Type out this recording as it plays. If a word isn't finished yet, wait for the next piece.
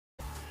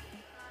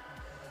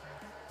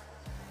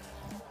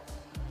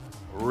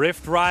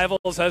Rift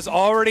Rivals has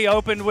already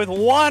opened with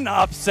one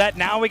upset.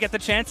 Now we get the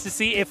chance to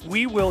see if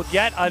we will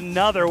get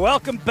another.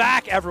 Welcome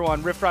back,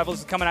 everyone. Rift Rivals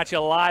is coming at you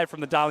live from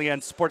the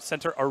Dalian Sports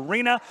Center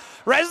Arena.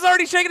 Rez is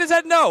already shaking his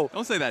head no.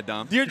 Don't say that,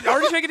 Dom. You're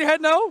already shaking your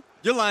head no?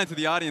 You're lying to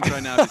the audience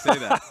right now if you say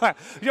that.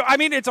 I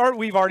mean,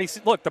 we've already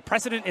seen. Look, the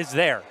precedent is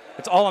there.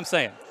 That's all I'm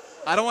saying.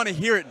 I don't want to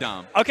hear it,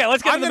 Dom. Okay,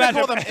 let's get into the matchup. I'm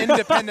going to call them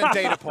independent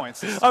data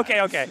points.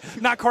 Okay.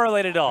 Not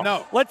correlated at all.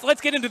 No.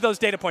 Let's get into those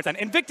data points then.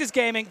 Invictus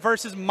Gaming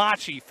versus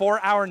Machi for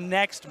our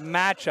next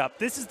matchup.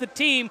 This is the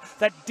team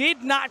that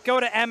did not go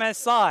to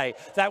MSI,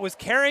 that was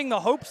carrying the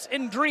hopes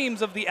and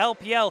dreams of the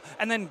LPL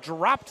and then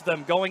dropped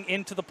them going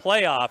into the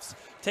playoffs,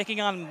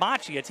 taking on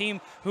Machi, a team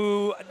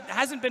who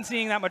hasn't been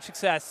seeing that much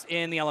success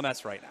in the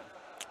LMS right now.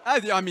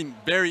 I mean,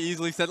 very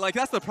easily said. Like,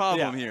 that's the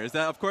problem here, is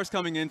that, of course,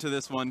 coming into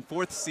this one,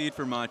 4th seed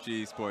for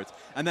Machi Esports,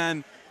 and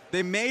then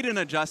they made an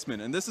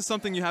adjustment, and this is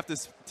something you have to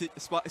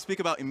speak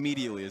about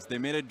immediately, is they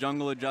made a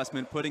jungle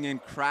adjustment, putting in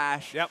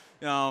Crash. Yep.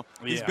 You know,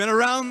 he's been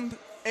around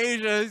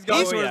Asia. He's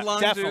gone towards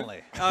London.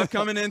 Definitely.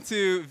 Coming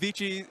into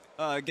Vici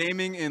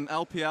Gaming in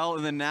LPL,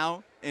 and then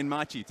now in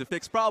Machi to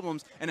fix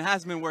problems, and it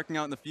hasn't been working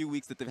out in the few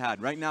weeks that they've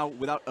had. Right now,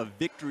 without a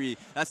victory,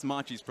 that's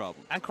Machi's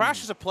problem. And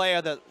Crash is a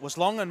player that was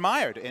long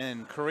admired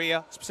in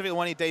Korea, specifically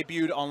when he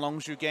debuted on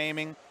Longzhu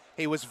Gaming.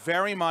 He was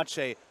very much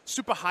a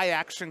super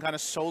high-action kind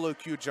of solo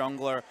queue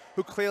jungler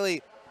who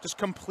clearly just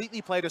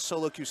completely played a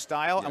solo queue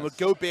style and would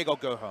go big or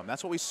go home.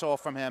 That's what we saw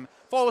from him.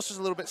 Flawless was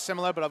a little bit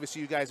similar, but obviously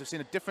you guys have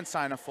seen a different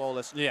side of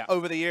Flawless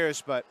over the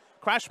years. But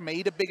Crash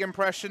made a big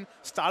impression,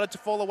 started to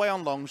fall away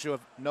on Longzhu,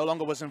 no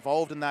longer was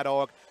involved in that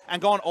org, and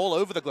gone all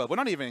over the globe. We're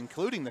not even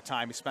including the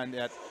time he spent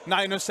at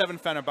 907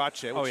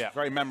 Fenerbahce, which is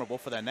very memorable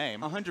for their name.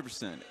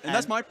 100%. And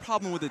that's my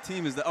problem with the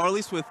team, is that, or at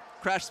least with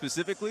Crash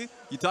specifically,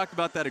 you talked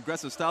about that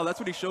aggressive style. That's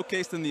what he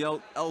showcased in the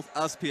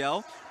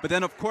LPL. But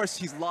then, of course,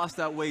 he's lost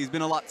that way. He's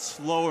been a lot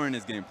slower in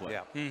his gameplay.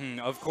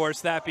 Yeah. Of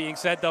course, that being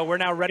said, though, we're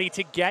now ready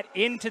to get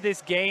into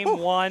this game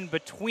one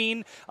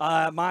between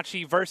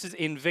Machi versus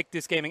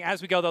Invictus Gaming.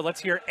 As we go, though,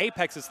 let's hear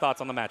Apex's thoughts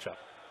on the matchup.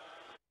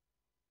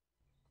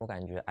 我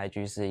感觉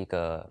IG 是一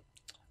个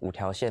5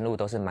条线路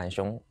都是蛮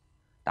凶，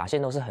打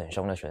线都是很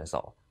凶的选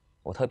手。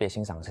我特别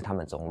欣赏的是他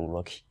们中路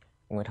Rookie，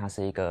 因为他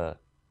是一个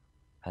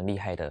很厉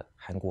害的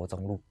韩国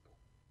中路。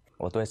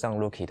我对上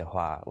Rookie 的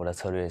话，我的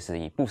策略是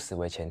以不死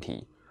为前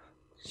提，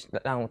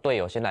让队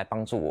友先来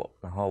帮助我，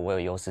然后我有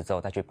优势之后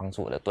再去帮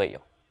助我的队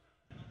友。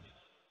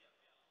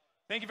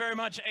 Thank you very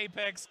much,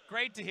 Apex.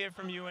 Great to hear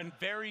from you, and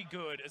very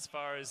good as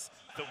far as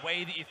the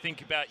way that you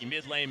think about your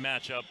mid lane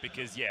matchup,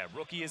 because, yeah,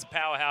 Rookie is a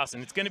powerhouse,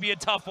 and it's going to be a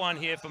tough one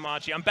here for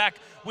Machi. I'm back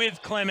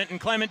with Clement, and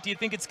Clement, do you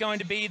think it's going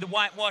to be the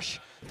whitewash,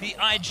 the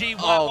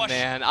IG whitewash? Oh,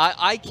 man,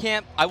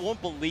 I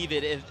won't believe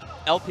it if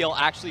LPL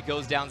actually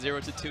goes down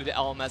 0-2 to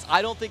LMS.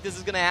 I don't think this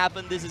is going to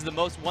happen. This is the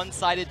most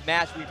one-sided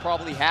match we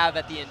probably have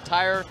at the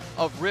entire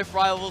of Rift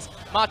Rivals.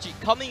 Machi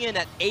coming in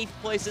at 8th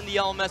place in the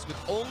LMS with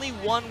only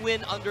 1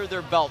 win under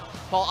their belt,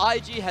 while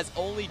IG has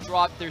only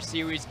dropped their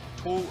series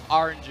to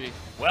RNG.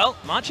 Well,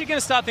 Machi going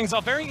to start things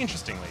off very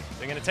interestingly.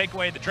 They're going to take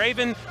away the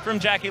Draven from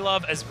Jackie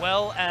Love as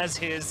well as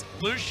his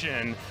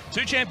Lucian.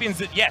 2 champions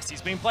that, yes,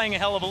 he's been playing a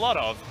hell of a lot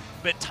of,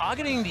 but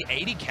targeting the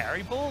 80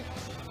 carry ball,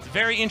 it's a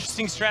very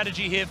interesting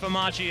strategy here for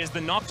Machi, as the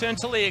Nocturne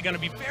Talia are going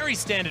to be very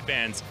standard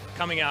bans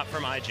coming out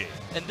from IG.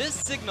 And this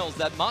signals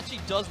that Machi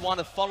does want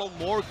to funnel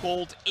more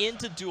gold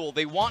into Duel.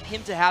 They want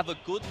him to have a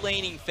good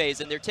laning phase,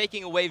 and they're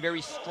taking away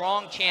very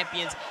strong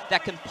champions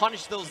that can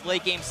punish those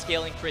late game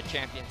scaling crit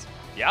champions.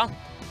 Yeah.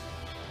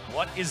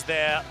 What is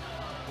their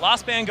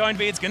last ban going to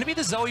be? It's going to be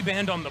the Zoe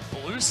band on the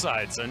blue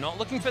side, so not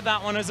looking for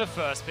that one as a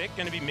first pick.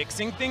 Going to be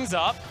mixing things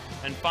up.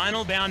 And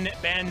final ban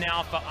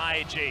now for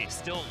IG.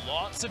 Still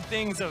lots of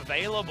things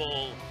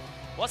available.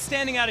 What's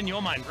standing out in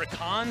your mind?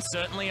 Rakan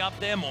certainly up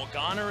there,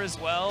 Morgana as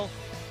well.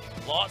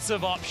 Lots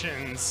of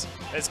options,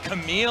 as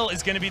Camille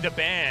is going to be the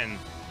ban.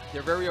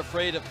 They're very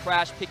afraid of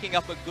Crash picking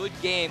up a good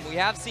game. We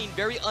have seen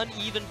very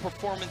uneven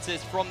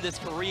performances from this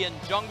Korean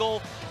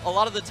jungle. A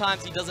lot of the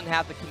times he doesn't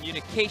have the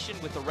communication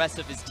with the rest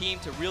of his team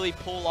to really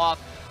pull off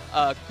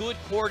good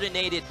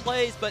coordinated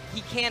plays, but he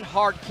can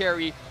hard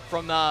carry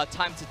from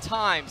time to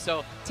time.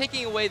 So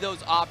taking away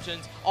those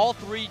options, all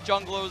 3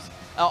 junglers,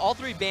 all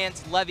 3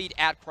 bans levied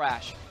at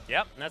Crash.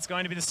 Yep, and that's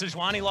going to be the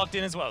Sejuani locked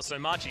in as well. So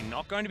Machi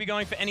not going to be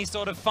going for any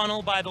sort of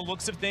funnel by the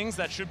looks of things.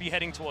 That should be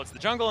heading towards the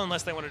jungle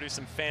unless they want to do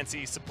some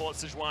fancy support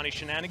Sejuani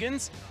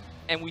shenanigans.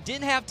 And we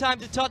didn't have time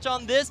to touch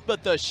on this,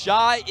 but the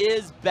Shy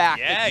is back.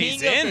 Yeah, the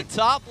king of the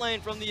top lane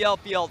from the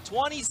LPL.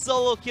 20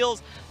 solo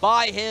kills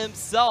by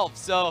himself.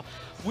 So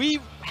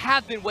we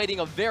have been waiting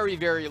a very,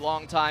 very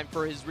long time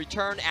for his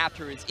return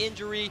after his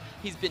injury.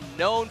 He's been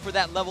known for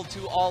that level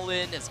 2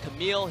 all-in, as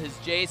Camille, his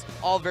Jace,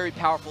 all very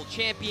powerful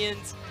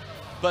champions.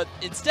 But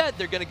instead,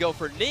 they're going to go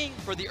for Ning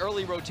for the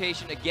early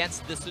rotation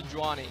against the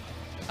Sejuani.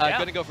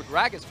 Going to go for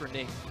Gragas for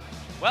Ning.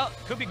 Well,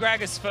 could be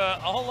Gragas for a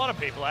whole lot of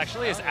people,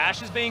 actually, as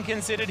Ashe is being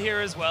considered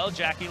here as well.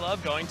 Jackie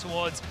Love going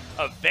towards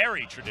a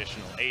very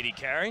traditional 80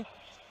 carry.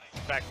 In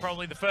fact,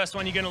 probably the first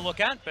one you're going to look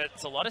at, but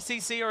it's a lot of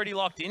CC already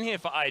locked in here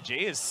for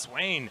IG, as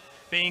Swain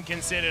being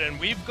considered, and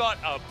we've got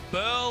a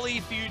burly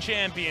few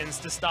champions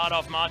to start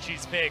off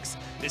Machi's picks.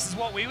 This is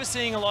what we were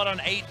seeing a lot on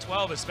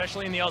 8-12,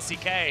 especially in the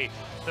LCK.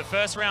 The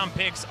first round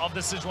picks of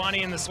the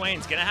Sejuani and the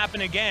Swain's gonna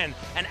happen again,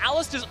 and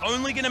Alistair's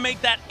only gonna make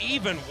that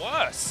even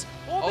worse.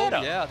 Oh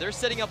yeah, they're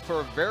setting up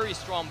for a very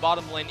strong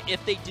bottom lane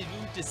if they do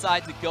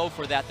decide to go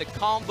for that. The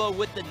combo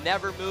with the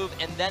never move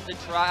and then the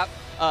trap,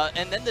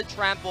 and then the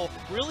trample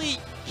really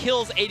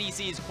kills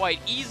ADCs quite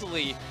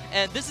easily.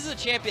 And this is a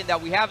champion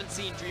that we haven't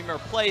seen Dreamer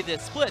play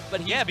this split, but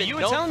he's been you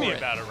were known telling for me it.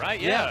 about it,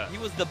 right? Yeah, he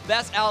was the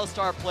best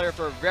Alistar player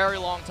for a very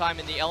long time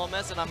in the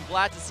LMS, and I'm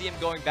glad to see him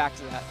going back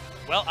to that.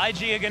 Well,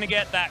 IG are going to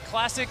get that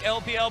classic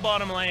LPL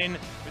bottom lane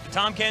with the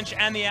Tahm Kench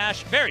and the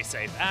Ashe. Very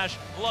safe Ashe,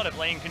 a lot of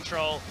lane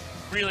control.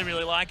 Really,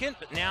 really like it.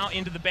 But now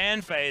into the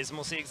ban phase, and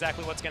we'll see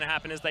exactly what's going to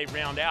happen as they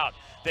round out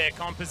their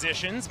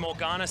compositions.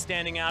 Morgana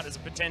standing out as a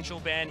potential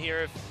ban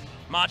here. If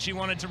Machi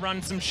wanted to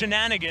run some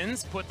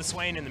shenanigans, put the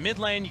Swain in the mid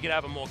lane, you could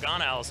have a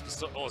Morgana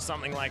or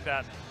something like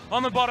that.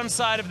 On the bottom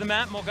side of the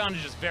map,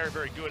 Morgana's just very,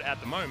 very good at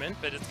the moment,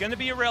 but it's going to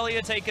be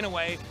Aurelia taken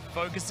away,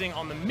 focusing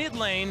on the mid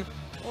lane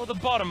or the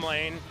bottom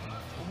lane,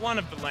 one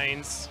of the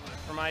lanes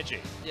from IG.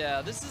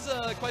 Yeah, this is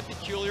quite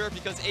peculiar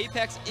because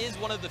Apex is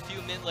one of the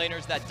few mid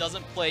laners that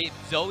doesn't play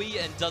Zoe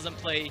and doesn't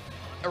play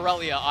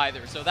Aurelia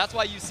either. So that's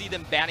why you see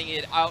them banning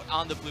it out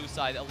on the blue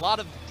side. A lot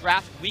of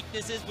draft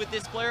weaknesses with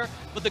this player,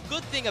 but the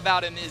good thing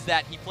about him is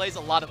that he plays a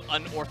lot of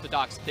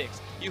unorthodox picks.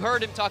 You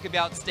heard him talk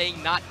about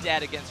staying not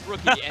dead against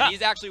Rookie, and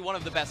he's actually one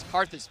of the best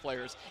Karthus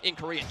players in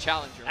Korean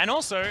Challenger. And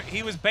also,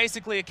 he was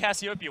basically a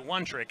Cassiopeia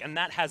one-trick, and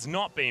that has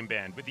not been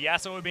banned. With the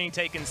Yasuo being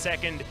taken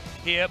second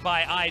here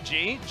by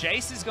IG,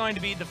 Jace is going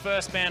to be the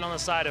first ban on the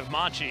side of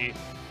Machi.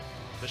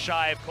 The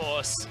Shy, of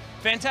course,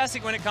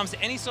 fantastic when it comes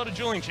to any sort of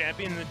dueling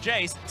champion, and the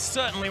Jace,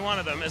 certainly one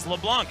of them, as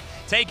LeBlanc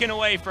taken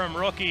away from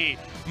Rookie.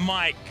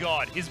 My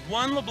God, his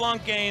one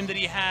LeBlanc game that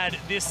he had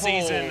this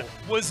season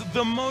was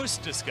the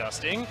most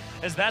disgusting,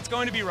 as that's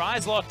going to be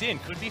Rise locked in.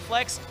 Could be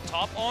flex,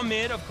 top or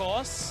mid, of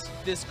course.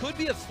 This could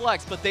be a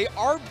flex, but they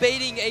are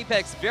baiting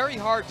Apex very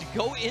hard to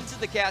go into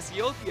the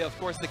Cassiopeia. Of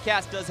course, the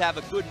Cass does have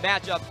a good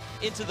matchup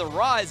into the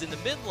Rise in the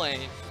mid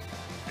lane.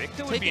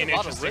 Victor would be an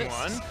interesting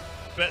one.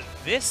 But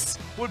this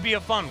would be a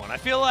fun one. I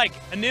feel like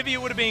Anivia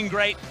would have been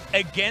great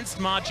against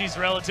Machi's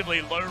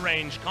relatively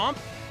low-range comp.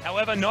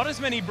 However, not as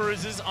many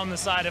bruises on the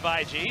side of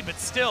IG, but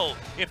still,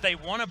 if they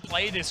want to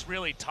play this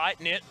really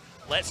tight-knit,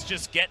 let's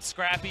just get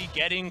scrappy,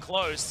 get in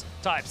close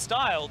type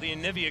style, the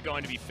Anivia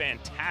going to be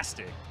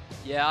fantastic.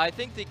 Yeah, I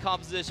think the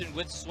composition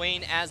with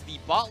Swain as the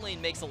bot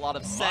lane makes a lot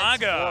of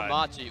sense for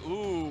Machi.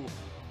 Ooh.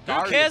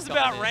 Who cares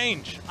about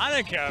range? I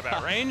don't care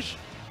about range.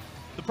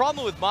 The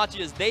problem with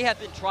Machi is they have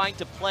been trying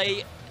to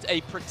play a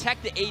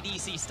protect the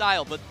ADC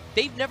style, but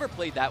they've never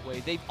played that way.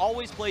 They've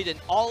always played an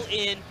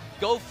all-in,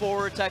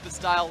 go-forward type of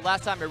style.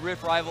 Last time at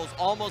Rift Rivals,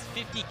 almost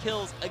 50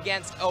 kills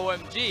against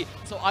OMG.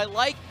 So I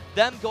like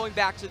them going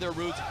back to their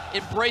roots,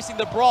 embracing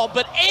the brawl,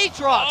 but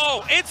Aatrox!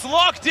 Oh, it's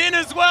locked in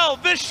as well,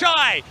 the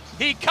Shy!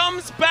 He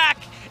comes back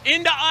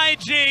into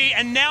IG,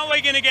 and now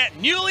we're gonna get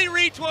newly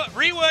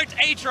reworked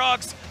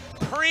Aatrox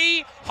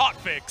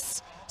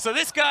pre-hotfix. So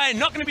this guy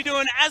not gonna be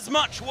doing as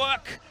much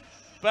work,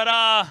 but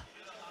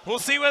we'll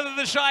see whether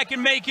the Shy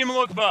can make him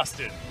look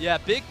busted. Yeah,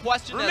 big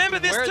question. Remember,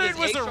 this dude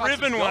was a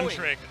Riven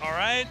one-trick, all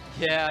right?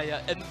 Yeah,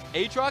 yeah. And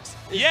Aatrox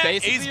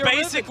is he's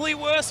basically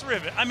worse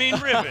Riven. I mean,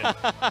 Riven.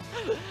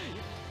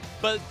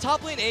 But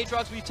top lane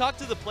Aatrox, we talked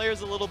to the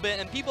players a little bit,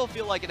 and people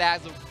feel like it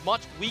has a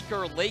much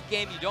weaker late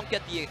game. You don't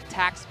get the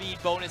attack speed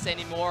bonus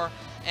anymore.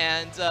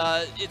 And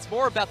it's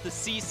more about the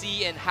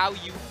CC and how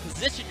you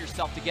position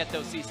yourself to get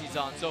those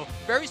CCs on. So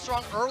very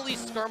strong early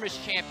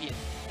skirmish champion.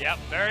 Yep,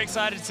 very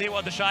excited to see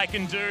what the Shy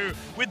can do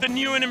with the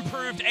new and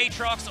improved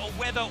Aatrox, or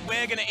whether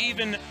we're going to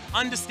even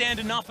understand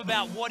enough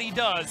about what he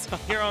does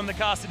here on the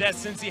Caster Desk,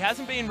 since he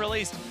hasn't been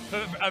released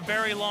for a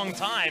very long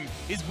time.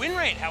 His win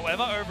rate,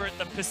 however, over at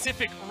the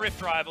Pacific Rift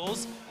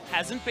Rivals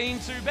hasn't been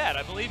too bad.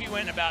 I believe he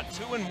went about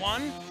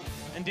 2-1.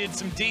 And did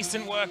some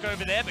decent work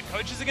over there, but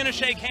coaches are going to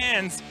shake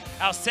hands.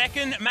 Our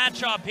second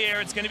matchup here,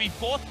 it's going to be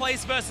 4th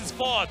place versus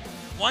 4th.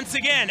 Once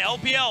again,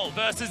 LPL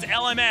versus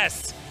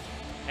LMS.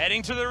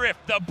 Heading to the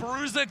Rift, the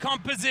Bruiser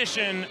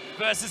composition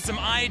versus some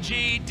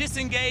IG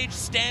disengaged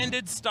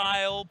standard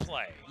style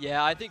play.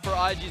 Yeah, I think for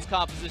IG's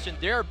composition,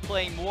 they're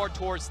playing more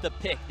towards the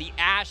pick. The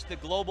Ashe, the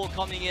Global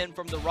coming in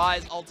from the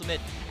Rise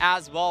Ultimate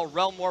as well.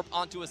 Realm Warp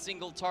onto a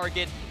single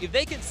target. If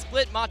they can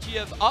split Machi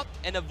up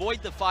and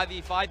avoid the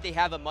 5v5, they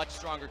have a much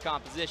stronger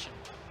composition.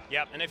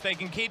 Yep, and if they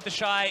can keep the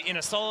Shy in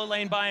a solo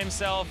lane by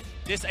himself,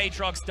 this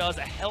Aatrox does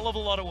a hell of a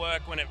lot of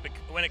work when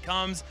it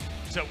comes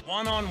to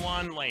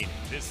one-on-one laning.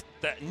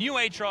 The new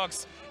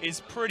Aatrox is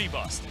pretty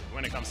busted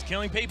when it comes to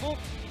killing people.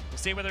 We'll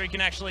see whether he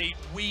can actually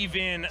weave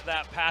in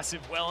that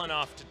passive well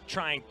enough to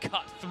try and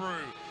cut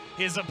through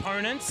his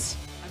opponents.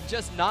 I'm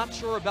just not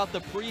sure about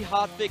the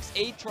pre-hotfix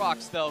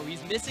Aatrox, though.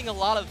 He's missing a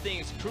lot of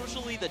things.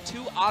 Crucially, the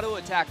 2 auto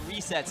attack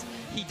resets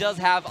he does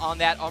have on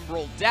that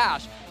Umbral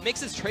dash.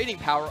 makes his trading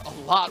power a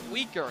lot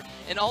weaker.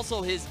 And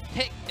also his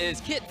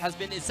kit has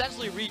been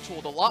essentially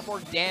retooled, a lot more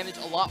damage,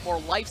 a lot more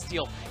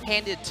lifesteal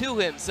handed to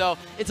him. So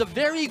it's a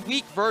very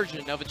weak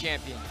version of a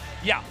champion.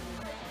 Yeah,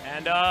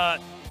 and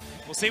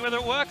we'll see whether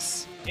it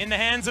works in the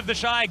hands of the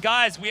Shy.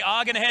 Guys, we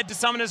are going to head to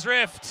Summoner's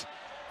Rift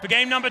for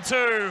game number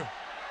 2.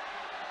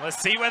 Let's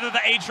see whether the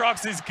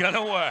Aatrox is going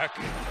to work.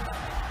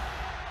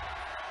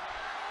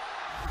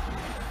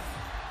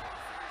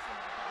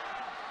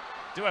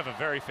 Do have a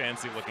very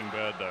fancy looking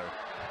bird though.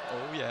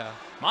 Oh yeah.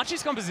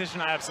 Machi's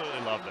composition I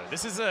absolutely love though.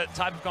 This is a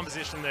type of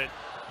composition that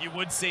you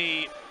would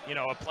see, you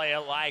know, a player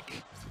like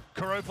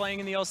Kuro playing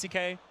in the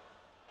LCK.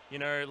 You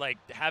know, like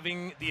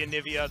having the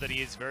Anivia that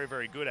he is very,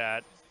 very good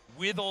at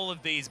with all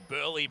of these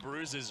burly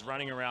bruisers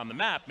running around the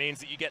map means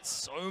that you get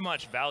so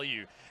much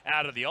value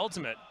out of the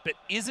ultimate. But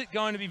is it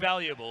going to be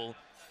valuable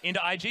into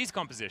IG's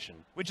composition,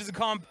 which is a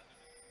comp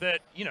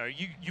that, you know,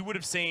 you would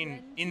have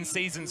seen in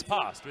seasons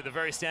past with a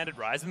very standard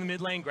Ryze in the mid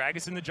lane,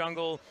 Gragas in the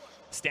jungle,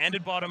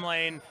 standard bottom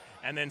lane,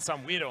 and then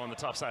some weirdo on the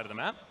top side of the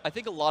map. I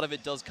think a lot of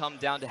it does come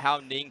down to how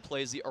Ning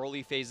plays the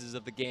early phases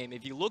of the game.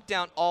 If you look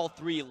down all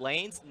 3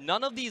 lanes,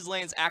 none of these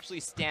lanes actually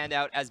stand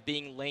out as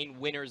being lane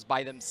winners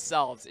by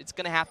themselves. It's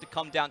going to have to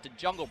come down to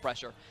jungle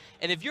pressure.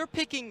 And if you're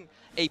picking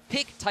a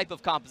pick type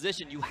of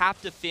composition, you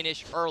have to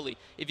finish early.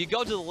 If you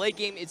go to the late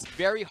game, it's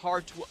very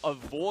hard to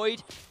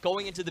avoid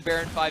going into the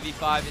Baron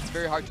 5v5. It's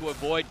very hard to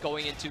avoid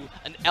going into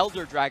an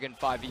Elder Dragon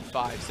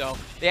 5v5. So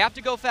they have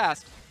to go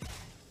fast.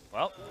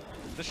 Well,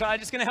 the Shy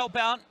just going to help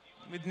out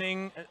with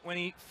Ning when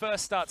he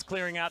first starts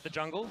clearing out the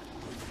jungle.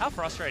 How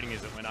frustrating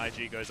is it when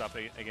IG goes up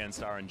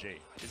against RNG?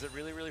 Is it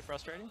really, really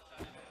frustrating?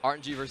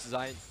 RNG versus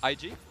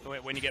IG?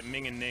 When you get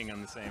Ming and Ning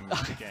on the same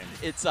game.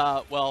 It's,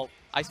 well,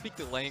 I speak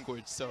the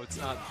language, so it's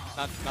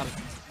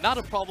not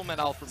a problem at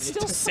all for me.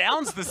 Still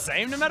sounds the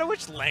same no matter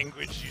which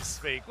language you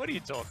speak. What are you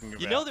talking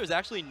about? You know there's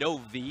actually no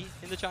V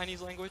in the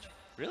Chinese language?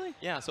 Really?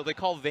 Yeah, so they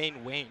call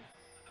Vayne Wayne.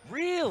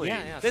 Really?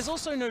 Yeah. There's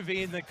also no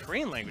V in the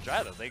Korean language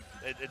either.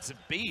 It's a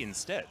B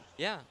instead.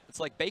 Yeah, it's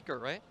like Baker,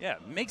 right? Yeah,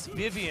 makes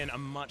Vivian a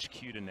much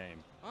cuter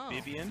name. Oh.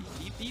 Vivian?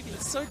 Vivian.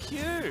 It's so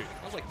cute.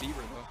 Sounds like Bieber,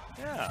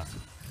 though. Yeah.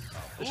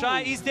 The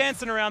Shy, he's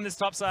dancing around this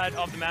top side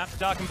of the map.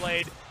 Dark and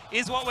Blade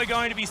is what we're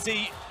going to be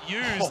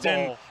used.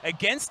 And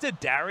against a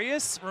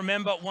Darius,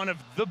 remember, one of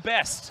the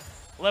best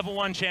level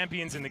 1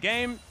 champions in the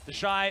game. The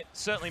Shy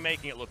certainly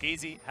making it look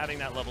easy, having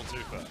that level 2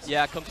 first.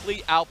 Yeah,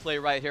 complete outplay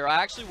right here.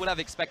 I actually would have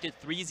expected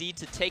 3Z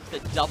to take the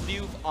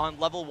W on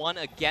level 1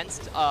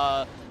 against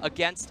an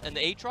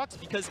Aatrox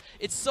because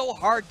it's so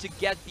hard to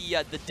get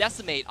the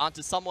decimate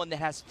onto someone that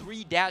has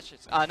 3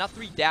 dashes. Not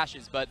 3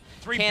 dashes, but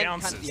 3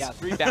 bounces.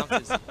 3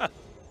 bounces.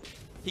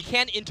 He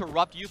can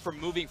interrupt you from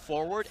moving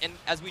forward, and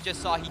as we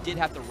just saw, he did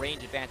have the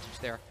range advantage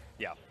there.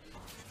 Yeah.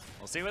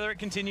 We'll see whether it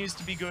continues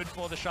to be good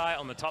for the Shy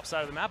on the top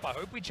side of the map. I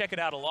hope we check it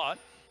out a lot.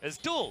 As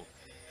Duel,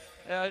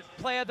 a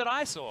player that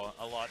I saw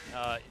a lot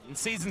in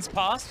seasons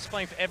past,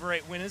 playing for Ever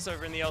 8 Winners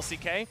over in the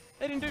LCK.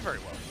 They didn't do very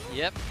well.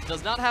 Yep,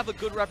 does not have a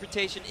good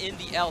reputation in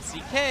the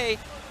LCK.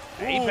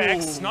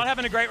 Apex, not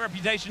having a great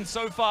reputation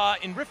so far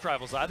in Rift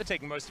Rivals either,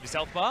 taking most of his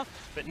health bar.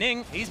 But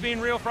Ning, he's been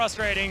real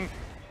frustrating,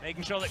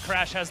 making sure that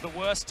Crash has the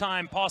worst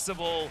time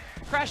possible.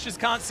 Crash just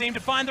can't seem to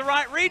find the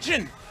right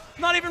region.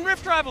 Not even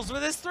Rift Rivals,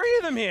 where there's 3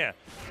 of them here.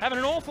 Having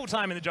an awful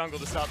time in the jungle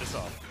to start this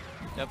off.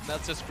 Yep,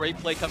 that's just great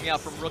play coming out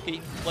from Rookie.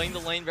 Playing the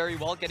lane very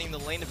well, getting the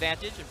lane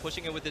advantage, and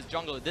pushing it with his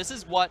jungler. This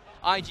is what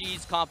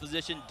IG's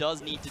composition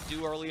does need to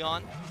do early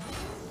on.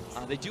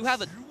 They do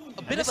have a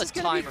bit of a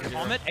timer here.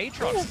 Comet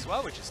Aatrox as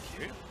well, which is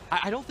cute.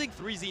 I don't think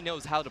 3Z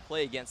knows how to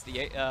play against the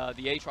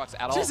Aatrox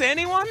at all. Does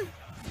anyone?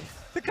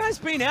 The guy's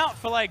been out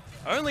for like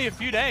only a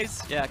few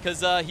days. Yeah,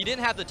 because he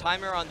didn't have the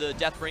timer on the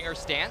Deathbringer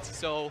stance,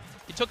 so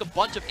he took a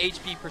bunch of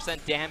HP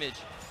 % damage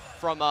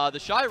from the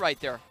Shy right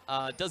there.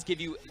 Does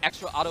give you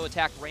extra auto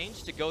attack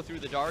range to go through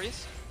the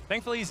Darius.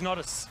 Thankfully, he's not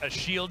a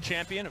shield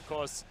champion. Of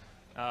course,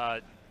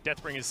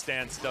 Deathbringer's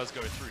stance does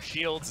go through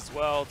shields as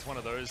well. It's one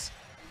of those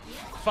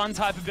fun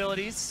type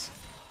abilities.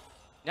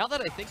 Now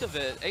that I think of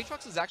it,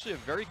 Aatrox is actually a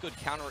very good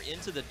counter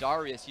into the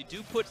Darius. You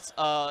do put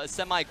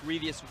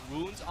semi-grievous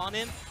wounds on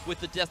him with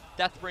the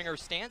Deathbringer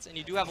stance, and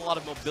you do have a lot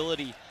of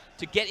mobility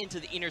to get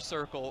into the inner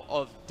circle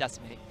of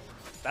Decimate.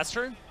 That's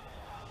true.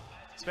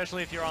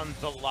 Especially if you're on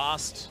the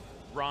last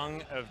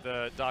rung of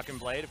the Darkened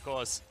Blade. Of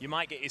course, you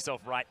might get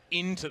yourself right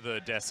into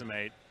the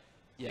Decimate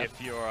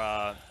if you're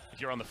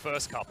on the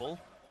first couple.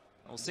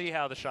 We'll see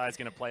how the Shy is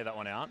going to play that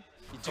one out.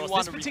 Of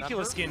course, this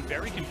particular skin,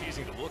 very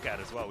confusing to look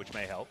at as well, which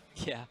may help.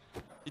 Yeah.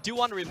 You do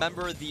want to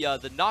remember the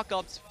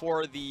knockups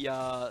for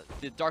the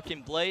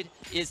Darkened Blade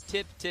is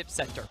tip,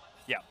 center.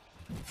 Yeah.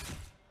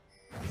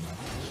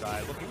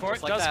 Shy looking for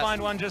it. Like Does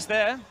find one just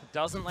there.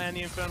 Doesn't land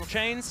the Infernal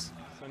Chains,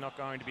 so not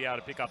going to be able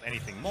to pick up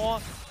anything more.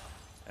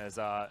 As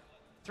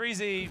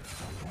 3Z,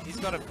 he's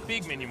got a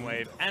big minion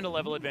wave and a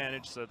level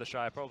advantage, so the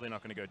Shy probably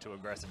not going to go too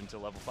aggressive until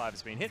level 5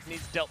 has been hit, and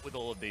he's dealt with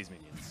all of these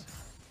minions.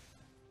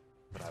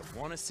 But I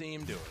want to see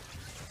him do it.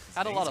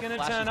 Had a lot of going to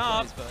flashy turn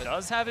up. plays, but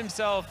Does have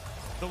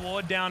himself the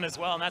ward down as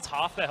well, and that's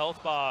half the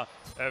health bar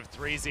of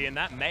 3Z, and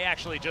that may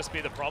actually just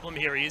be the problem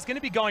here. He is going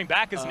to be going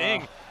back as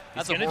Ning.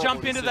 He's going to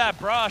jump into that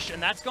brush,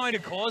 and that's going to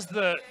cause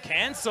the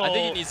cancel. I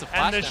think he needs to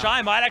flash and the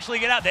Shy might actually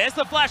get out. There's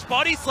the flash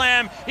body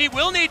slam. He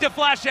will need to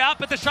flash out,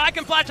 but the Shy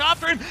can flash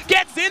after him.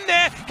 Gets in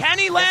there. Can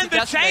he land the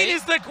chain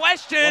is the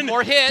question. One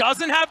more hit.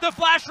 Doesn't have the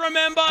flash,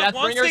 remember.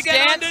 Wants to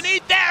get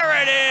underneath.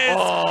 There it is.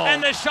 Oh.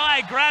 And the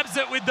Shy grabs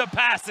it with the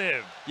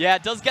passive. Yeah,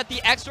 it does get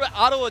the extra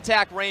auto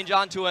attack range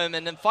onto him.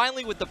 And then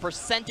finally with the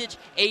percentage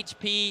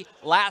HP,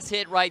 last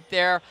hit right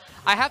there.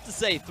 I have to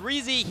say,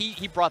 3Z,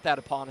 he brought that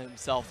upon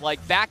himself.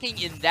 Like,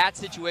 backing in that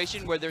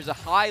situation where there's a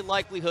high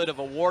likelihood of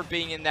a ward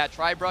being in that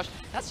tri-brush,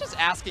 that's just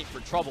asking for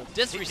trouble.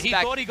 Disrespect. He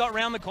thought he got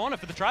round the corner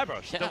for the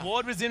tri-brush. Yeah. The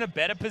ward was in a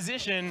better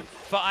position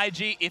for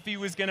IG if he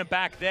was going to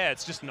back there.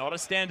 It's just not a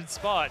standard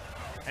spot.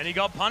 And he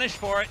got punished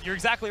for it. You're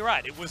exactly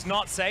right. It was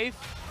not safe.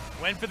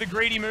 Went for the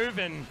greedy move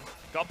and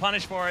got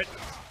punished for it.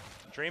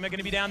 Dreamer going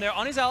to be down there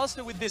on his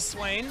Alistair with this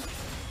Swain.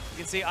 You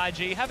can see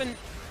IG having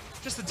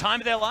just the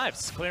time of their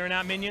lives, clearing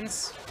out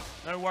minions.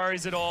 No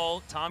worries at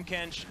all. Tom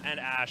Kench and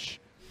Ash,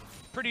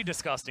 pretty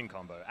disgusting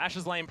combo.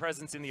 Ash's lane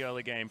presence in the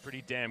early game,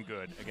 pretty damn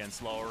good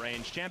against lower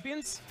range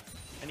champions.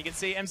 And you can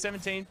see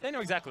M17, they know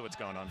exactly what's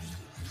going on.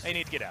 They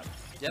need to get out.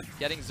 Yep,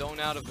 getting zone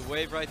out of the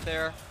wave right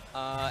there.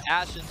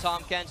 Ash and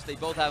Tom Kench, they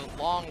both have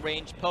long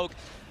range poke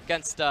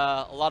against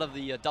a lot of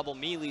the double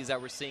melees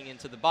that we're seeing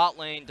into the bot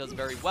lane. Does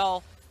very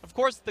well. Of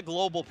course, the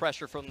global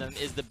pressure from them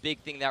is the big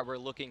thing that we're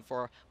looking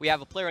for. We have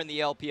a player in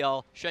the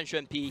LPL,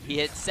 Shen P. He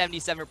hit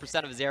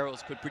 77% of his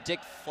arrows, could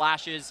predict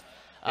flashes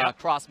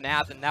across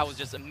map, and that was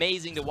just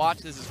amazing to watch.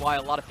 This is why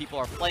a lot of people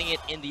are playing it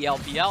in the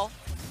LPL.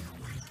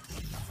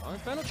 Well,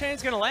 Infernal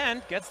Chain's going to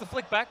land, gets the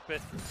flick back,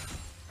 but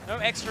no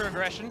extra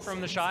aggression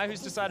from the Shy,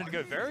 who's decided to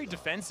go very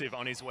defensive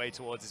on his way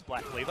towards his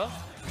Black Cleaver.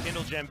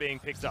 Kindle Gem being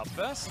picked up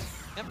first.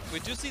 Yep, we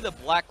do see the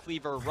Black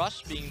Cleaver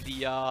rush being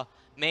the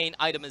main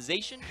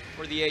itemization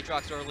for the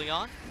Aatrox early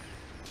on.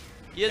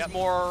 He is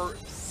more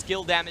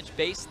skill damage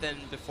based than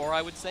before,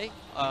 I would say. You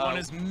want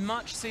as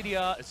much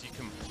CDR as you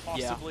can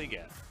possibly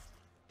get.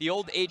 The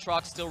old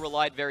Aatrox still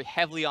relied very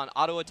heavily on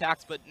auto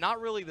attacks, but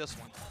not really this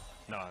one.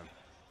 No.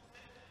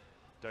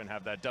 Don't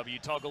have that W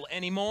toggle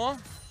anymore.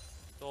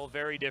 It's all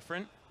very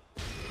different.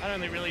 That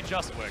only really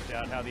just worked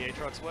out how the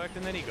Aatrox worked,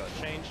 and then he got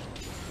changed.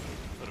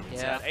 A little bit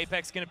sad.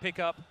 Apex going to pick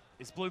up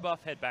his blue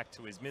buff, head back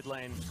to his mid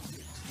lane.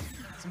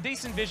 Some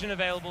decent vision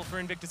available for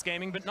Invictus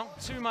Gaming, but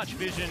not too much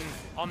vision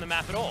on the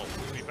map at all,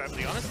 to be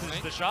perfectly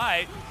honest. The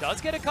Shy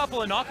does get a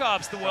couple of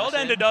knockups. The World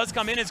Ender does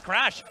come in as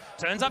Crash.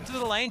 Turns up to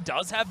the lane,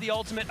 does have the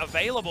ultimate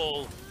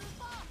available.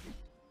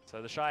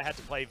 So the Shy had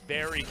to play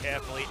very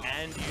carefully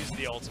and use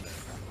the ultimate.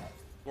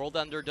 World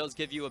Ender does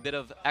give you a bit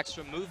of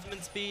extra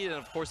movement speed, and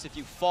of course if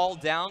you fall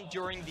down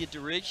during the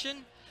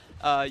duration,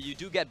 you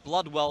do get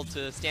Bloodwell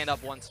to stand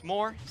up once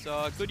more.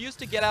 So good use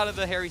to get out of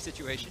a hairy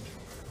situation.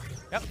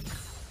 Yep.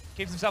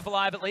 Keeps himself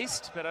alive at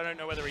least, but I don't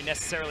know whether he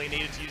necessarily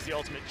needed to use the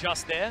ultimate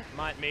just there.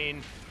 Might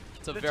mean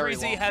that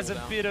 3Z has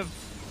a bit of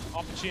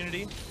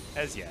opportunity,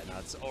 as no,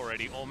 it's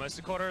already almost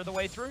a quarter of the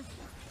way through.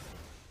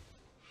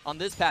 On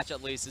this patch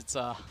at least, it's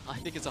I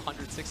think it's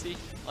 160.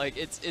 Like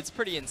it's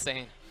pretty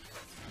insane.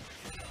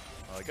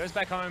 Well, he goes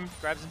back home,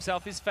 grabs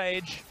himself his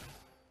Phage,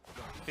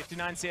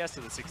 59 CS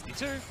to the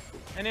 62,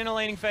 and in a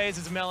laning phase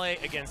is a melee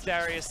against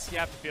Darius. You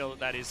have to feel that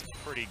that is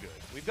pretty good.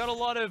 We've got a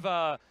lot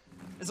of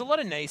there's a lot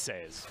of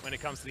naysayers when it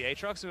comes to the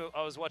Aatrox. So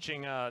I was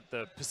watching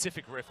the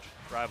Pacific Rift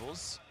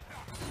rivals,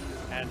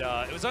 and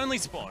it was only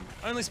Spawn.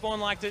 Only Spawn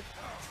liked it.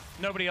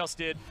 Nobody else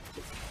did.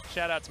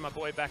 Shout out to my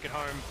boy back at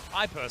home.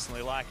 I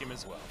personally like him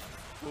as well.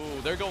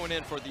 Ooh, they're going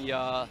in for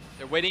the,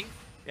 they're waiting.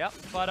 Yep,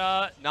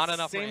 but not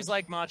enough seems range.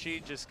 like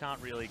Machi just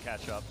can't really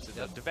catch up to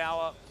the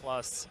Devour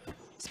plus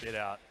Spit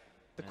Out.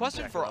 The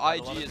question for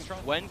IG is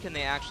when can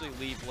they actually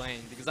leave lane?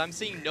 Because I'm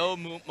seeing no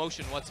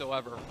motion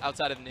whatsoever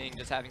outside of Ning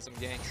just having some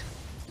ganks.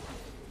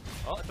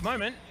 Well, at the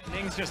moment,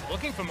 Ning's just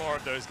looking for more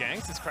of those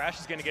ganks. His Crash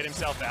is going to get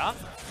himself out.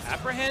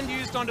 Apprehend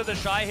used onto the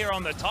Shy here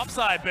on the top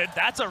side, but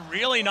that's a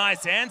really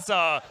nice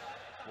answer.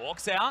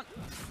 Walks out.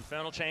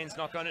 Infernal Chain's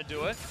not going to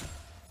do it.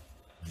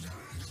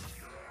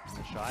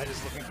 The Shy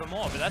just looking for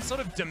more, but that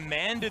sort of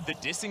demanded the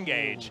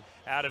disengage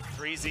out of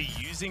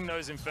 3Z using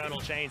those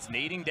Infernal Chains,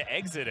 needing to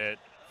exit it.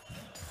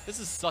 This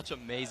is such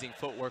amazing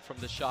footwork from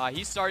the Shy.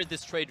 He started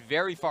this trade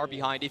very far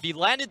behind. If he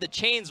landed the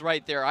chains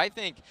right there, I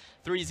think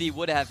 3Z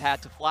would have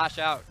had to flash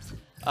out.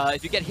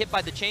 If you get hit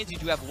by the chains, you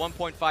do have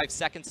 1.5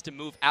 seconds to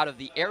move out of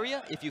the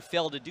area. If you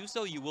fail to do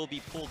so, you will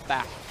be pulled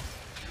back.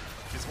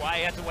 Which is why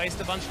he had to waste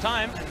a bunch of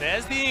time. And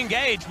there's the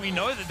engage. We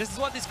know that this is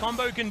what this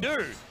combo can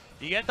do.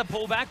 You get the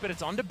pullback, but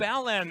it's onto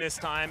Bowland this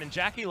time, and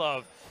Jackie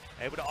Love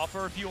able to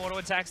offer a few auto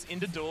attacks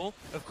into duel.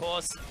 Of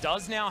course,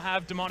 does now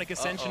have Demonic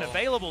Ascension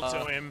available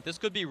to him. This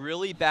could be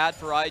really bad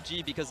for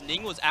IG because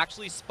Ning was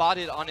actually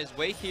spotted on his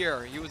way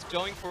here. He was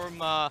going from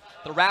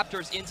the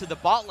Raptors into the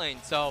bot lane.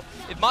 So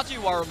if Machi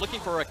are looking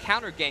for a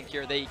counter gank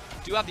here, they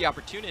do have the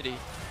opportunity.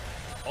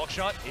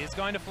 Hawkshot is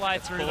going to fly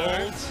through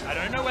though. I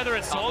don't know whether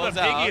it saw the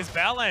Biggie as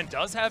Bowland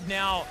does have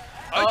now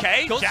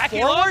Okay,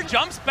 Jackie Love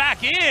jumps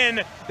back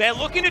in. They're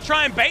looking to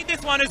try and bait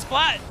this one as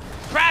flat.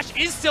 Crash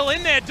is still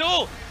in there.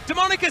 Duel.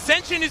 Demonic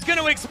Ascension is going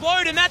to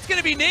explode, and that's going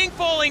to be Ning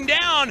falling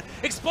down.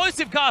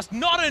 Explosive cast,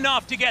 not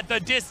enough to get the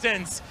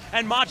distance.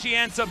 And Machi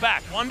answer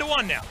back.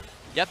 1-1 now.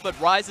 Yep,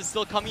 but Rise is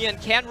still coming in.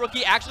 Can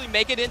Rookie actually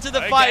make it into the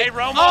fight?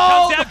 Romo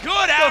comes down.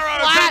 Good arrow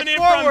coming in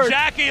from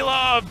Jackie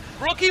Love.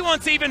 Rookie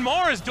wants even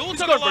more as Duel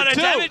took a lot of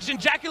damage, and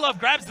Jackie Love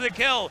grabs the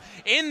kill.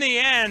 In the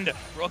end,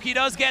 Rookie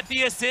does get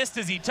the assist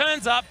as he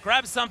turns up,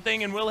 grabs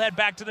something, and will head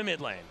back to the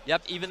mid lane.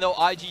 Yep, even though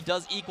IG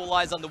does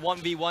equalize on the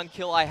 1v1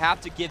 kill, I have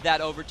to give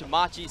that over to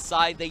Machi's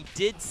side. They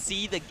did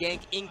see the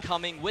gank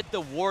incoming with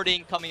the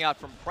warding coming out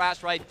from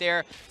Crash right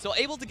there. So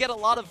able to get a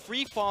lot of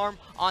free farm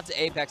onto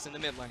Apex in the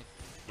mid lane.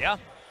 Yeah.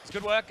 It's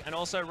good work, and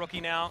also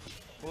Rookie now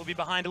will be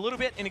behind a little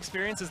bit in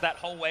experience as that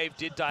whole wave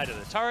did die to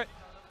the turret.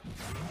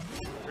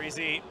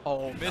 Breezy,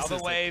 another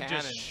wave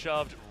just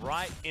shoved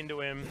right into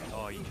him.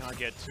 Oh, you can't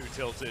get too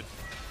tilted.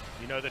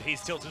 You know that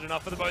he's tilted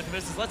enough for the both of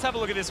us. Let's have a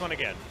look at this one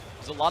again.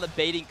 There's a lot of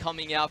baiting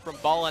coming out from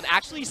Ballin.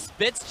 Actually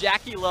spits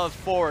Jackie Love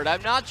forward.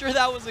 I'm not sure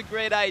that was a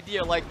great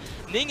idea. Like,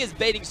 Ning is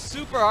baiting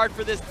super hard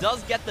for this,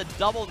 does get the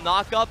double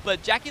knockup,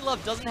 but Jackie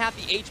Love doesn't have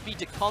the HP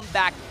to come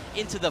back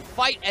into the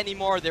fight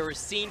anymore. They were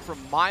seen from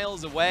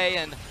miles away,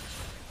 and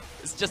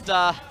it's just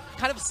kind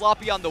of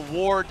sloppy on the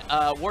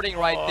warding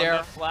right there.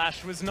 The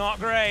flash was not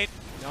great.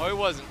 No, it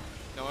wasn't.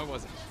 No, it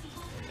wasn't.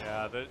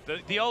 Yeah,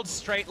 the old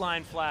straight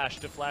line flash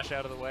to flash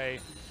out of the way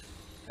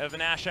of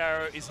an Ash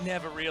arrow is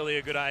never really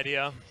a good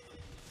idea.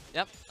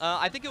 Yep,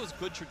 I think it was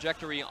good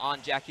trajectory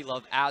on Jackie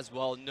Love as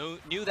well.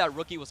 Knew that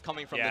Rookie was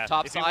coming from the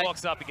top side. If he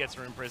walks up, he gets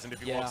imprisoned.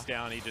 If he walks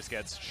down, he just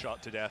gets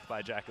shot to death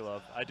by Jackie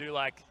Love. I do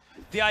like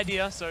the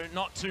idea, so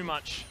not too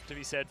much to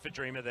be said for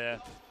Dreamer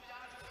there.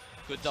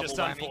 Good double just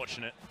whammy.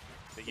 Unfortunate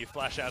that you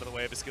flash out of the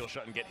way of a skill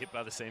shot and get hit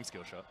by the same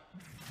skill shot.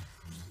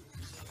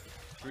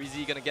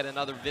 Breezy gonna get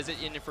another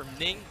visit in from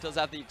Ning. Does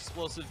have the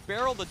explosive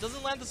barrel, but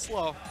doesn't land the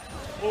slow.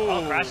 Ooh.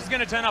 Oh, Crash is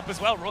gonna turn up as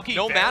well. Rookie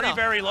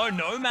very low,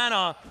 no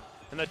mana.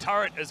 And the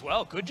turret as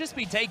well could just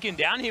be taken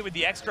down here with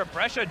the extra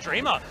pressure.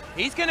 Dreamer,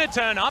 he's gonna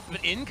turn up,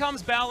 but in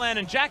comes Baolan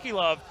and Jackie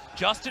Love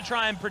just to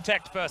try and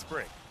protect first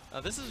brick.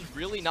 This is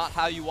really not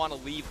how you want to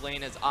leave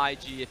lane as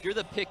IG. If you're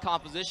the pick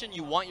composition,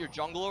 you want your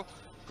jungler,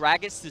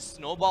 Gragas, to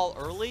snowball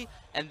early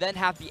and then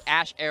have the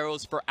Ash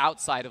arrows for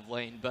outside of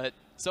lane. But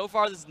so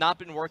far, this has not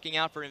been working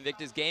out for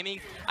Invictus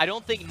Gaming. I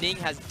don't think Ning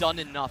has done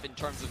enough in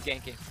terms of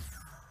ganking.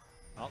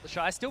 Well, the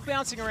Shy still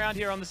bouncing around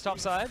here on this top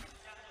side.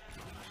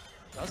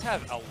 Does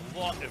have a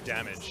lot of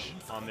damage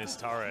on this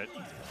turret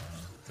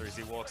as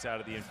he walks out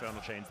of the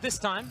Infernal Chains. This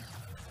time,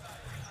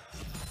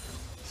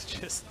 it's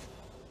just...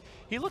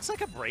 He looks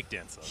like a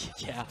breakdancer.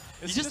 Yeah.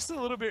 It's just a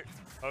little bit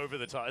over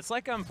the top. It's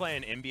like I'm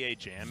playing NBA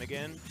Jam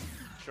again.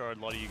 Sure, a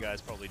lot of you guys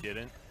probably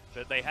didn't.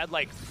 But they had,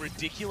 like,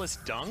 ridiculous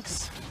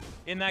dunks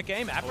in that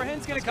game.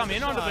 Apprehend's going to come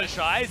in onto the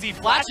Shy as he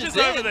flashes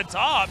over the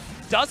top.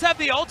 Does have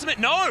the ultimate.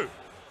 No!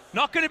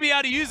 Not going to be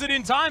able to use it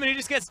in time, and he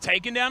just gets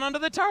taken down under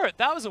the turret.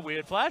 That was a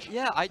weird flash.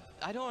 Yeah, I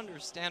don't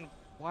understand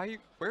why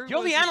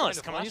you're the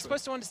analyst. Come on, you're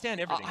supposed to understand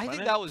everything. I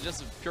think that was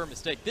just a pure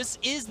mistake. This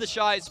is the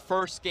Shy's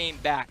first game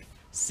back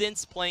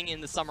since playing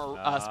in the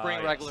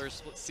spring regular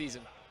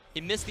season.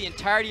 He missed the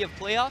entirety of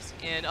playoffs,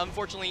 and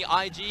unfortunately,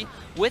 IG,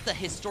 with a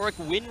historic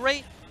win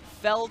rate,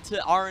 fell to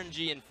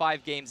RNG in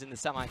 5 games in the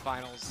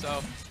semifinals.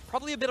 So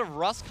probably a bit of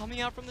rust coming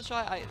out from the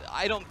Shy.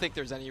 I don't think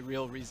there's any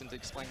real reason to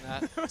explain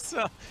that.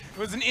 So it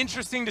was an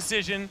interesting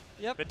decision,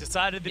 but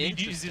decided that he'd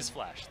use his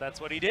flash.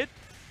 That's what he did.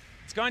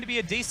 It's going to be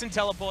a decent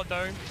teleport,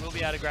 though. We'll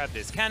be able to grab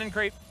this cannon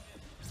creep.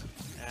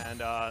 And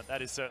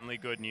that is certainly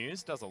good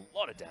news. Does a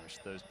lot of damage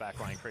to those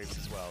backline creeps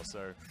as well.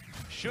 So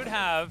should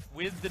have,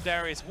 with the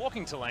Darius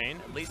walking to lane,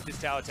 at least this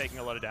tower taking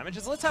a lot of damage.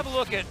 So let's have a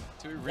look at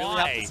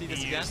why he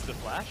used the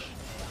flash.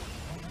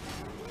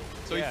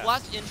 So he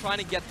flashed in trying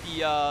to get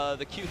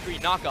the Q3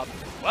 knockup.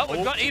 Well,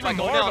 we've got even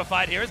more of a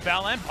fight here as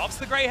Baolan pops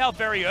the Grey Health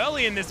very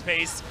early in this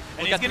piece.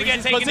 And he's going to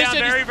get taken down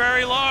very,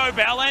 very low.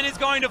 Baolan is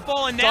going to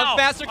fall, and now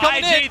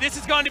IG, this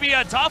is going to be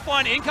a tough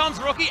one. In comes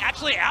Rookie.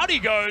 Actually, out he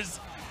goes.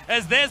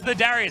 As there's the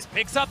Darius.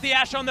 Picks up the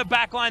Ashe on the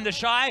backline. The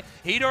Shy,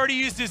 he'd already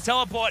used his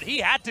teleport. He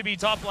had to be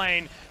top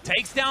lane.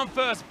 Takes down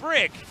first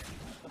brick.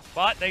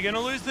 But they're going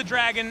to lose the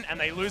Dragon, and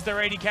they lose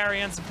their AD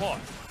carry and support.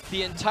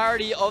 The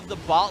entirety of the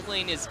bot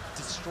lane is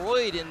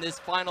destroyed in this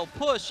final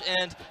push,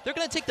 and they're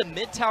going to take the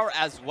mid tower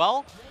as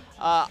well.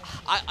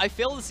 I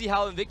fail to see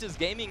how Invictus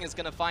Gaming is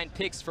going to find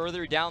picks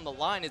further down the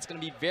line. It's going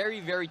to be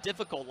very, very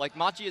difficult. Like,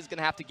 Machi is going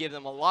to have to give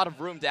them a lot of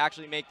room to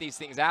actually make these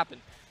things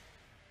happen.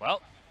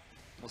 Well,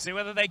 we'll see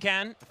whether they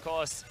can. Of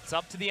course, it's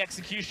up to the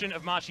execution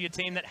of Machi, a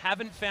team that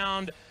haven't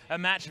found a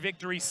match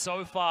victory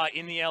so far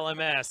in the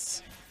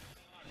LMS.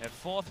 At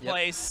 4th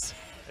place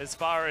as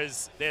far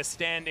as their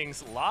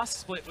standings last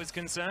split was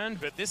concerned,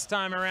 but this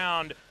time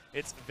around,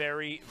 it's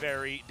very,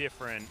 very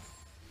different.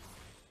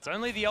 It's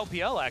only the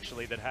LPL,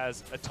 actually, that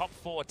has a top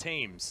 4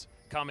 teams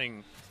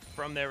coming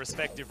from their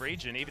respective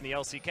region, even the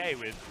LCK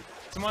with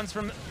some ones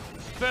from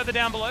further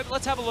down below. But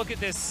let's have a look at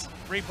this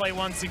replay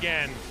once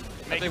again.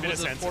 make a bit of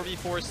sense. It was a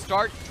 4v4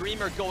 start.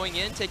 Dreamer going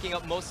in, taking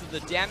up most of the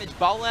damage.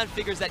 Baolan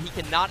figures that he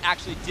cannot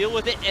actually deal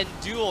with it, and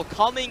Duel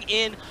coming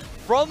in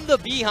from the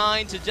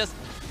behind to just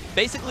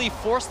basically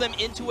force them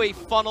into a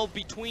funnel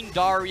between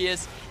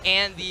Darius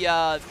and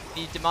the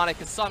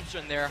demonic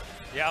assumption there.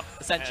 Yep.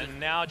 Ascension. And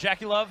now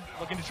JackeyLove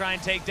looking to try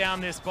and take down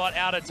this bot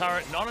outer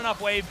turret. Not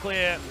enough wave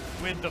clear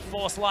with the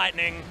Force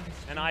Lightning.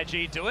 And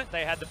IG do it.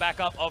 They had the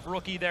backup of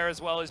Rookie there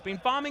as well, who's been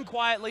farming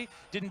quietly.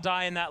 Didn't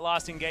die in that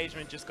last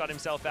engagement, just got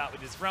himself out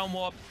with his Realm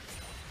Warp.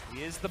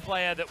 He is the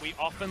player that we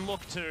often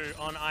look to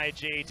on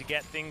IG to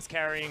get things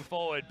carrying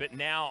forward, but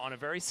now on a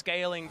very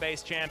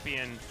scaling-based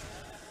champion,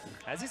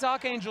 has his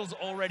Archangels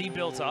already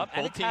built up.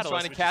 Both and teams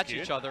trying to catch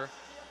each other.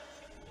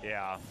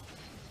 Yeah.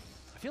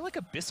 I feel like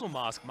Abyssal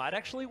Mask might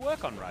actually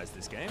work on Ryze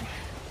this game.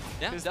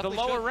 Yeah, because the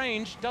lower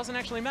range doesn't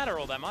actually matter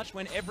all that much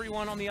when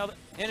everyone on the other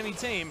enemy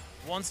team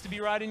wants to be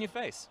right in your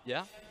face.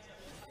 Yeah.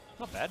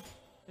 Not bad.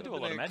 They do a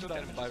lot of magic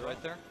damage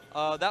right there.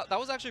 That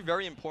was actually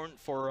very important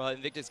for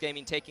Invictus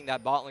Gaming taking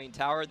that bot lane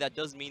tower. That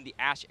does mean the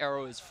Ash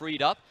Arrow is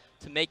freed up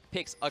to make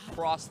picks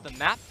across the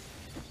map.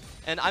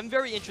 And I'm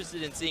very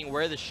interested in seeing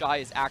where the Shy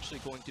is actually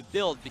going to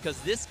build, because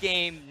this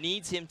game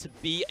needs him to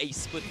be a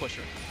split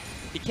pusher.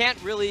 He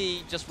can't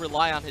really just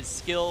rely on his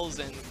skills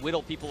and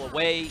whittle people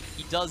away.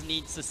 He does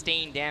need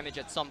sustained damage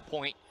at some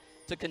point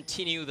to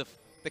continue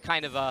the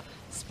kind of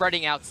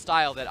spreading out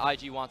style that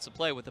IG wants to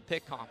play with the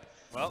pick comp.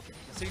 Well,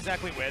 that's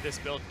exactly where this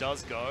build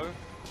does go.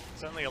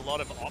 Certainly a lot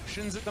of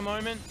options at the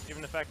moment,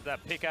 given the fact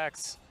that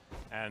pickaxe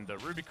and the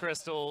Ruby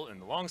Crystal and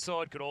the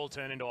Longsword could all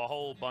turn into a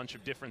whole bunch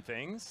of different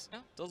things. Yeah,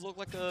 does look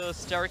like a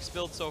Sterix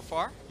build so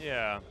far.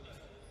 Yeah.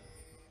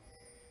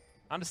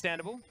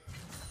 Understandable.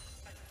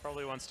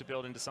 Probably wants to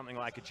build into something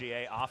like a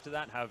GA after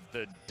that, have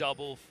the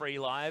double free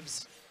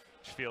lives,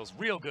 which feels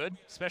real good,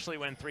 especially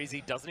when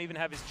 3Z doesn't even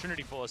have his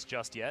Trinity Force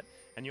just yet,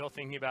 and you're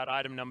thinking about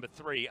item number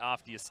 3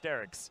 after your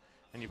Sterix,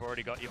 and you've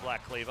already got your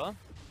Black Cleaver.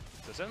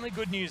 So certainly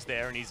good news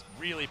there, and he's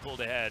really pulled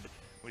ahead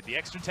with the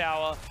extra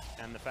tower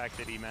and the fact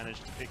that he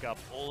managed to pick up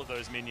all of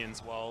those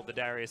minions while the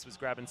Darius was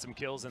grabbing some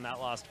kills in that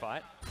last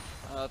fight.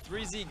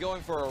 3Z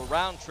going for a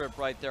round trip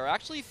right there.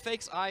 Actually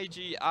fakes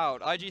IG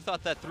out. IG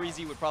thought that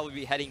 3Z would probably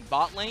be heading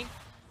bot lane,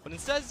 but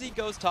instead he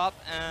goes top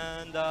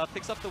and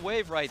picks up the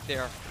wave right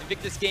there.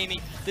 Invictus Gaming,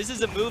 this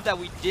is a move that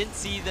we didn't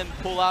see them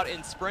pull out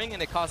in spring,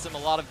 and it cost them a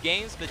lot of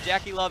games, but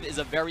JackeyLove is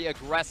a very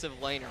aggressive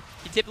laner.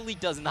 He typically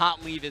does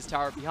not leave his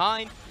tower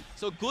behind,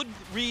 so good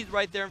read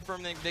right there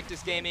from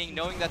Invictus Gaming,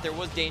 knowing that there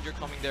was danger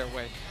coming their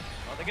way.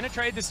 Well, they're going to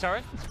trade this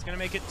turret. It's going to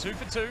make it 2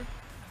 for 2.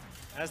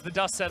 As the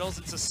dust settles,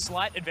 it's a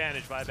slight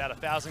advantage by about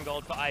 1,000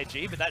 gold for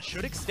IG, but that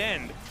should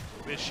extend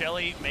with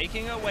Shelly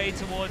making her way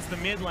towards the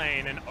mid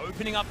lane and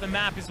opening up the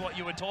map is what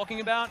you were talking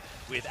about,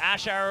 with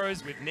Ash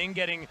Arrows, with Ning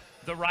getting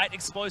the right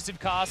explosive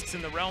casks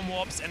and the Realm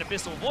Warps and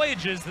Abyssal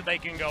Voyages that they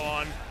can go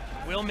on,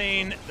 will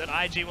mean that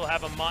IG will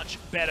have a much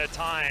better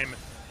time.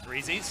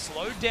 3Z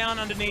slowed down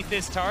underneath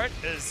this turret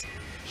as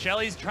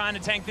Shelly's trying to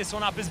tank this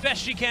one up as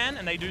best she can,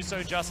 and they do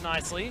so just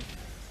nicely.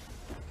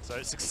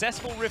 So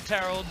successful Rift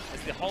Herald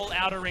as the whole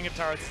outer ring of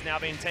turrets has now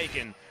been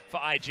taken for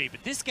IG.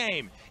 But this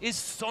game is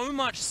so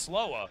much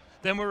slower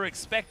than we were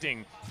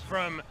expecting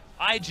from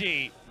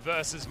IG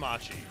versus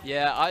Machi.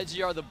 Yeah,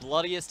 IG are the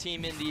bloodiest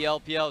team in the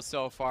LPL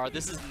so far.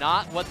 This is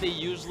not what they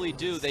usually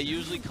do. They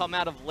usually come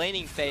out of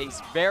laning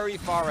phase very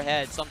far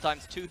ahead,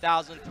 sometimes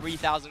 2,000,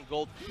 3,000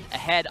 gold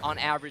ahead on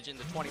average in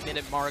the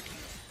 20-minute mark.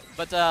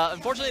 But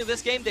unfortunately,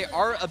 this game, they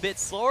are a bit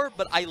slower,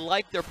 but I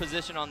like their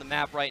position on the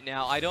map right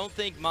now. I don't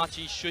think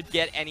Machi should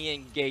get any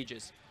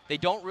engages. They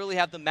don't really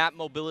have the map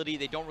mobility.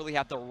 They don't really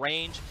have the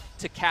range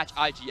to catch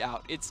IG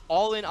out. It's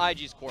all in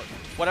IG's court.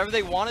 Whatever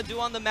they want to do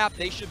on the map,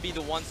 they should be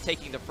the ones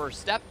taking the first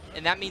step,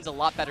 and that means a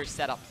lot better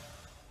setup.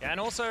 Yeah, and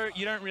also,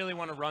 you don't really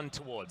want to run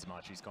towards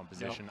Machi's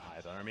composition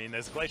either. I mean,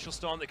 there's a Glacial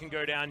Storm that can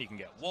go down, you can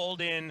get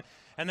walled in,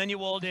 and then you're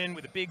walled in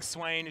with a big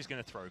Swain who's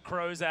going to throw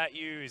crows at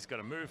you. He's got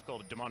a move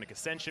called a Demonic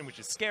Ascension, which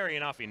is scary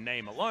enough in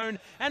name alone,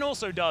 and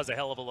also does a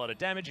hell of a lot of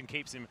damage and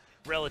keeps him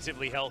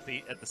relatively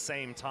healthy at the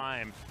same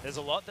time. There's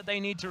a lot that they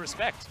need to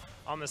respect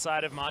on the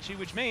side of Machi,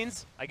 which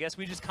means, I guess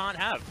we just can't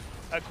have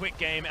a quick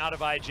game out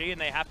of IG, and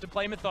they have to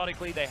play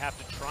methodically. They have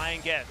to try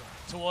and get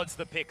towards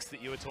the picks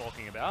that you were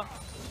talking about.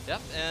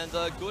 Yep, and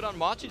good on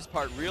Machi's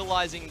part,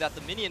 realizing that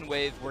the minion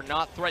waves were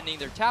not threatening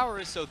their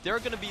towers, so they're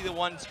going to be the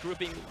ones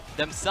grouping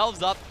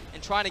themselves up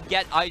and trying to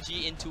get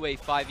IG into a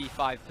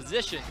 5v5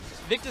 position.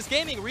 Invictus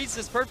Gaming reads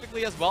this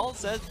perfectly as well,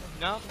 says,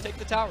 no, take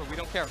the tower, we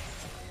don't care.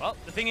 Well,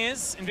 the thing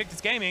is,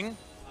 Invictus Gaming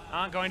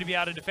aren't going to be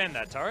able to defend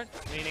that turret,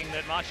 meaning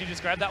that Machi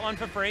just grabbed that one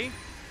for free.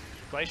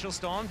 Glacial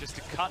Storm just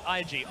to cut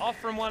IG off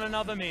from one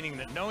another, meaning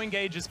that no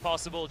engage is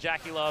possible.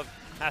 JackeyLove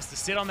has to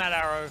sit on that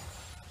arrow,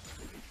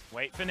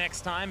 wait for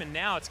next time, and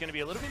now it's going to be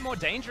a little bit more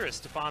dangerous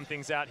to farm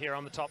things out here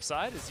on the top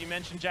side. As you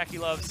mentioned,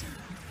 JackeyLove's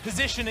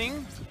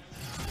positioning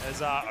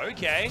as,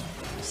 okay,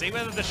 see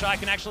whether the Shy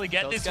can actually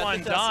get this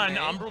one done.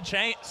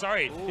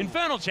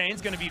 Infernal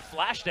Chain's going to be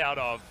flashed out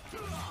of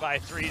by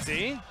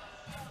 3Z.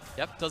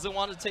 Yep, doesn't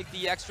want to take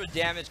the extra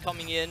damage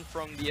coming in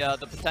from the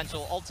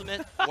potential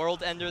ultimate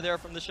world ender there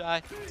from the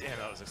Shy. Damn,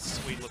 that was a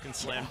sweet looking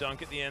slam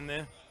dunk at the end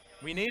there.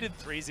 We needed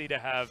 3Z to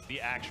have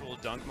the actual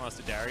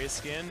Dunkmaster Darius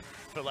skin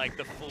for like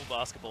the full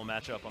basketball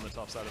matchup on the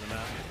top side of the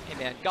map.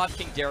 Hey man, God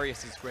King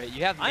Darius is great.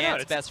 You have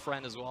Man's best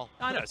friend as well.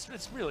 I know,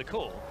 it's really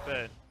cool,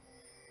 but...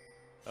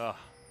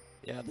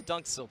 Yeah, the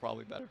dunk's still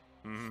probably better.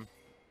 Mm-hmm.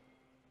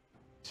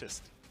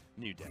 Just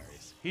new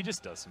Darius. He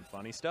just does some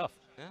funny stuff.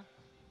 Yeah.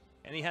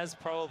 And he has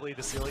probably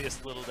the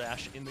silliest little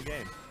dash in the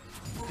game.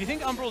 Do you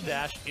think Umbral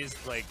Dash is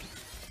like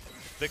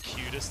the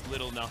cutest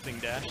little nothing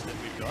dash that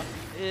we've got?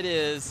 It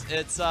is.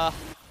 It's a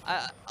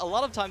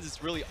lot of times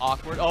it's really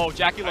awkward. Oh,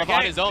 Jackie Love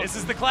on his own. This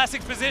is the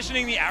classic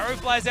positioning. The arrow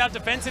flies out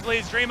defensively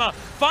as Dreamer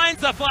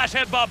finds the flash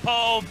headbutt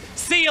pole.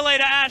 See you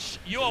later, Ash.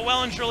 You are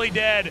well and truly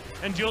dead.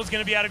 And Jules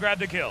going to be able to grab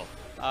the kill.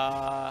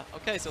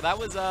 Okay, so that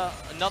was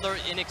another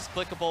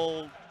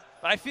inexplicable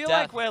I feel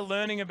like we're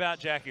learning about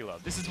Jackie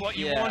Love. This is what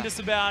you warned us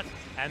about,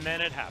 and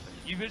then it happened.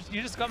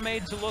 You just got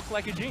made to look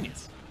like a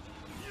genius.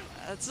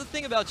 That's the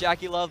thing about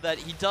Jackie Love, that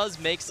he does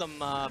make some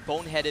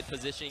boneheaded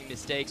positioning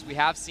mistakes. We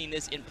have seen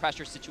this in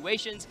pressure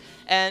situations,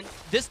 and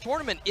this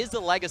tournament is the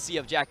legacy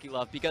of Jackie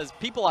Love because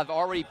people have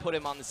already put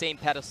him on the same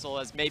pedestal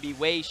as maybe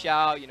Wei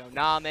Xiao, you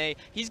know, Name.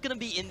 He's going to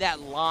be in that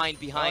line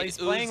behind he's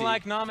playing Uzi.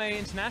 like Name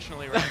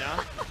internationally right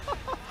now.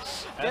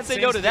 Can't say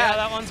no to that. How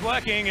that one's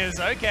working is,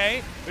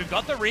 okay, we've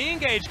got the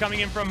re-engage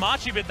coming in from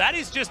Machi, but that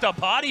is just a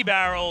party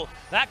barrel.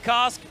 That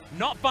cask,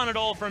 not fun at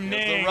all from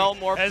Ning.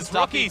 As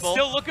Rookie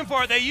still looking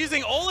for it. They're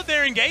using all of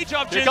their engage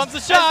options. Here comes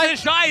the Shy. The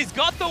Shy's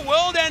got the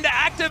world ender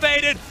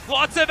activated.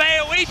 Lots of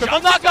AoE.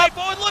 Jumps his way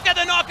forward. Look at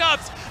the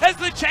knockups. As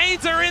the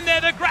chains are in there,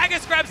 the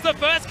Gragas grabs the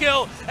first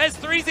kill. As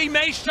 3Z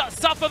may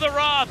suffer the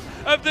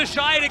wrath of the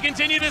Shy to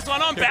continue this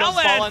one on.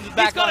 Balan,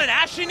 he's got an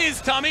ash in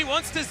his tummy,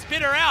 wants to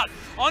spit her out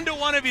onto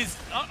one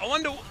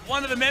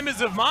of the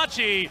members of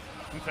Machi.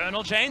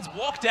 Infernal Chains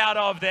walked out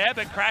of there,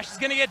 but Crash is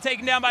going to get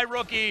taken down by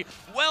Rookie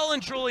well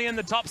and truly in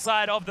the top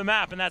side of the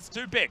map, and that's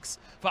 2 picks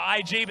for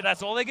IG, but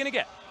that's all they're going to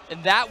get.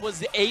 And that was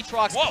the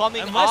Aatrox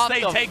coming unless off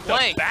they take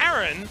flank. the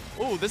Baron.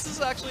 Ooh, this is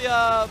actually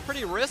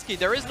pretty risky.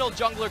 There is no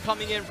jungler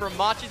coming in from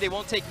Machi. They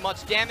won't take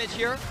much damage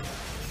here.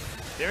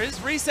 There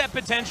is reset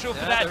potential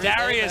for that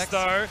Darius,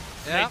 though.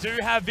 Yeah. They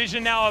do have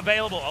vision now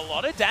available. A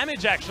lot of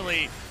damage,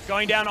 actually,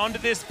 going down onto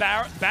this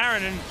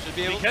Baron. And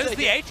because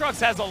the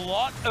Aatrox has a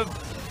lot of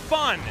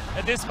fun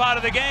at this part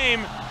of the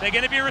game, they're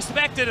going to be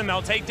respected, and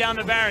they'll take down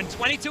the Baron.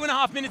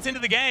 22.5 minutes into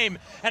the game,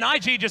 and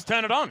IG just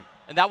turn it on.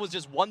 And that was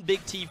just one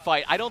big team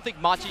fight. I don't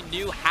think Machi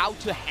knew how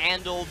to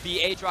handle the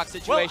Aatrox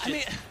situation.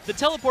 Well, I mean, the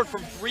teleport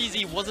from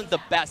 3Z wasn't the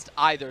best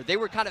either. They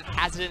were kind of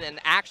hesitant and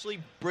actually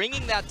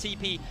bringing that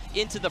TP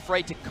into the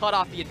fray to cut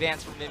off the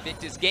advance from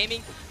Invictus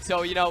Gaming.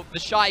 So, you know, the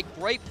Shy,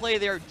 great play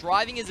there,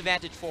 driving his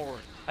advantage forward.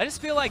 I just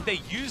feel like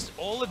they used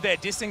all of their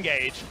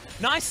disengage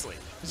nicely.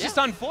 It's just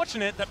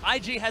unfortunate that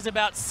IG has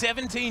about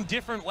 17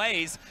 different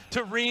ways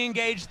to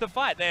re-engage the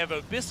fight. They have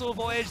Abyssal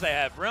Voyage, they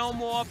have Realm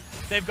Warp,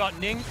 they've got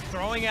Ning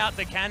throwing out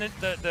the cannon,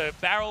 the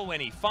barrel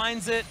when he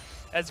finds it,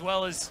 as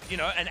well as, you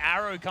know, an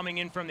arrow coming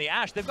in from the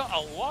Ash. They've got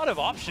a lot of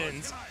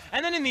options.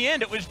 And then in the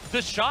end, it was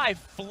the Shy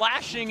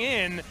flashing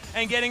in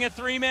and getting a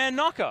 3-man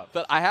knockup.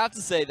 But I have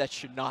to say that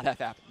should not have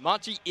happened.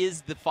 Machi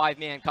is the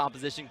 5-man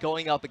composition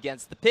going up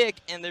against the pick,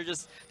 and they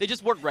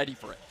just weren't ready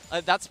for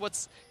it. That's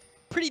what's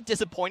pretty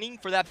disappointing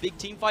for that big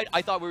team fight.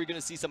 I thought we were going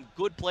to see some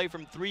good play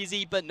from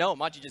 3Z, but no,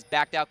 Machi just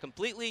backed out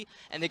completely,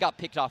 and they got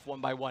picked off one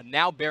by one.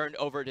 Now Baron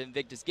over to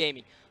Invictus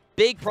Gaming.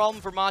 Big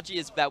problem for Machi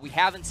is that we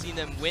haven't seen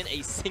them win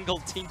a single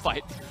team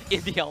fight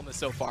in the LMS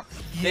so far.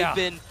 Yeah.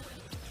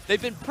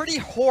 They've been pretty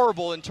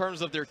horrible in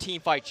terms of their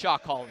team fight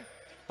shot calling.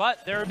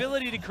 But their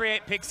ability to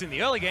create picks in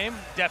the early game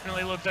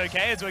definitely looked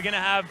okay, as we're going to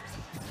have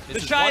the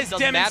Shy's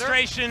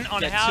demonstration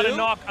on how to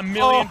knock a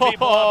million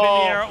people up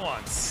in the air at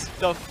once.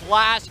 The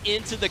flash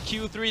into the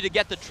Q3 to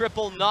get the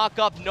triple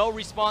knock-up. No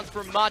response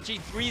from Machi.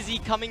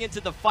 3Z coming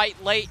into the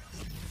fight late.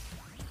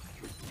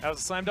 That was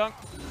a slam dunk.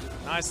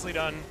 Nicely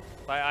done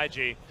by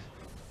IG.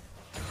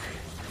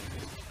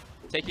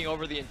 Taking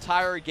over the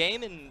entire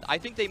game, and I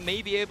think they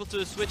may be able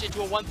to switch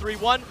into a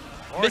 1-3-1.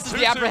 Or misses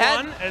the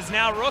apprehend. As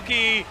now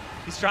Rookie,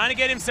 he's trying to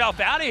get himself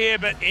out of here,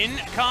 but in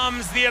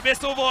comes the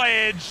Abyssal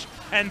Voyage.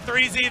 And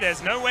 3Z,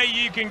 there's no way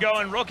you can go,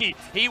 and Rookie,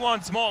 he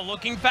wants more,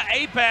 looking for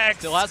Apex.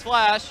 Still has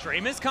flash.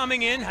 Dreamer's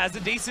coming in, has a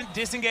decent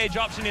disengage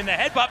option in the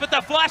headbutt, but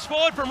the flash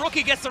forward from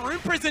Rookie gets the Rune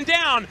Prison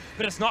down,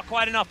 but it's not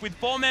quite enough with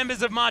 4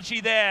 members of Machi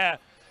there.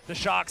 The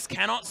Sharks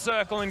cannot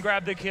circle and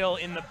grab the kill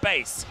in the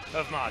base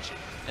of Machi.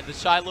 And the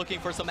Shy looking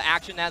for some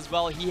action as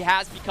well. He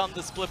has become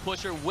the split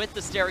pusher with the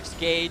Sterix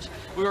Gauge.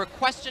 We were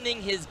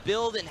questioning his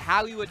build and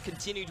how he would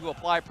continue to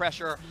apply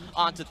pressure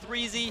onto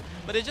 3Z,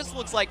 but it just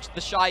looks like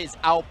the Shy is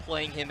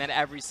outplaying him at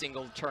every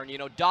single turn. You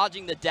know,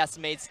 dodging the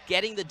Decimates,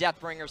 getting the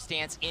Deathbringer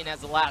stance in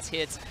as the last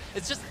hits.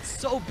 It's just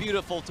so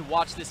beautiful to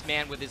watch this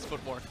man with his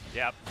footwork.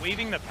 Yeah,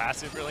 weaving the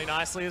passive really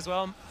nicely as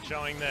well,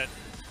 showing that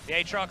the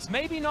Aatrox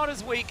maybe not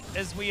as weak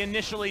as we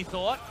initially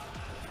thought.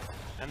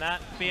 And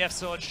that BF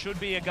Sword should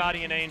be a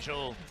Guardian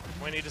Angel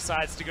when he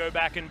decides to go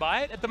back and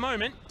buy it. At the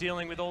moment,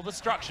 dealing with all the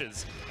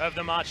structures of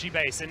the Machi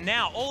base. And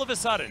now, all of a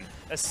sudden,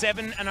 a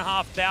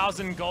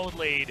 7,500 gold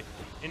lead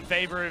in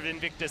favor of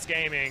Invictus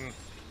Gaming.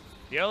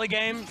 The early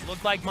game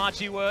looked like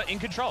Machi were in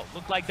control.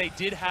 Looked like they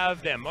did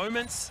have their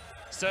moments.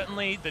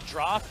 Certainly, the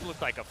draft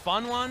looked like a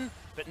fun one,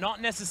 but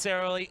not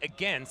necessarily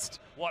against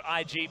what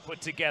IG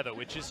put together,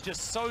 which is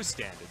just so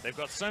standard. They've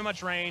got so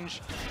much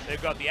range.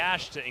 They've got the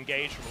Ashe to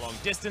engage from a long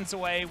distance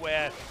away,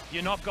 where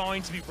you're not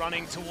going to be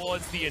running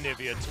towards the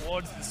Anivia,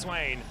 towards the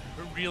Swain,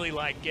 who really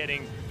like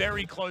getting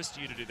very close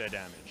to you to do their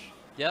damage.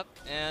 Yep,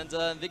 and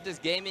Invictus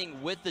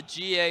Gaming with the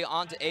GA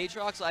onto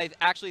Aatrox, I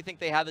actually think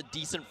they have a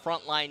decent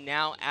front line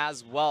now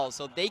as well.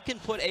 So they can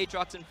put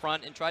Aatrox in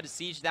front and try to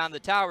siege down the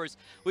towers.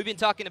 We've been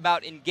talking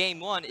about in Game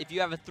 1, if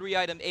you have a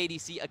 3-item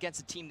ADC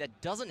against a team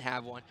that doesn't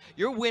have one,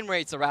 your win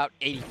rates are about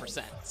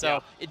 80%.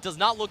 So it does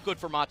not look good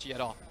for Machi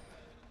at all.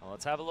 Well,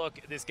 let's have a look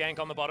at this gank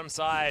on the bottom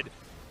side.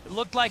 It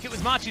looked like it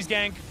was Machi's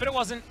gank, but it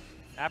wasn't.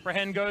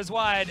 Apprehend goes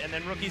wide, and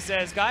then Rookie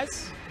says,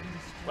 guys,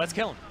 let's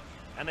kill him.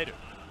 And they do.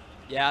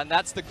 Yeah, and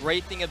that's the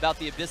great thing about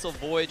the Abyssal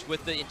Voyage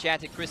with the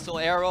Enchanted Crystal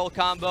Arrow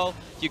combo.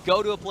 You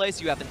go to a place,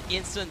 you have an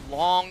instant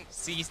long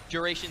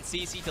duration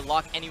CC to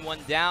lock anyone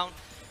down.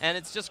 And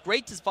it's just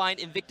great to find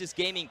Invictus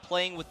Gaming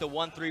playing with the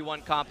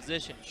 1-3-1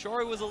 composition.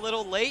 Sure, it was a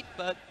little late,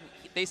 but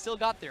they still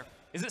got there.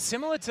 Is it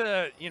similar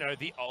to, you know,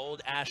 the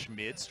old Ashe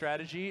mid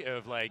strategy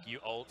of like you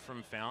ult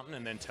from Fountain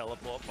and then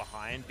teleport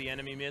behind the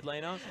enemy mid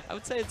laner? I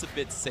would say it's a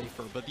bit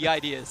safer, but the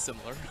idea is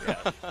similar.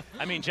 Yeah.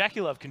 I mean, Jackie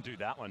Love can do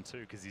that one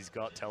too because he's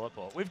got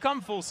teleport. We've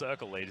come full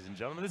circle, ladies and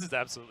gentlemen. This is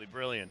absolutely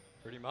brilliant.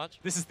 Pretty much.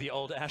 This is the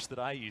old Ashe that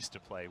I used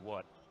to play,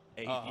 what,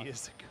 8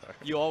 years ago?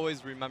 You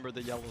always remember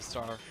the Yellow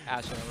Star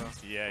Ashe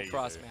arrow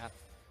across map.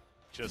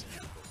 Just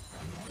beautiful.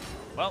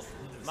 Well,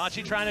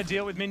 Machi trying to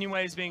deal with minion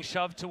waves being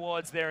shoved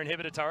towards their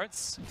inhibitor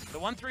turrets. The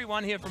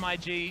 1-3-1 here from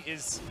IG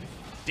is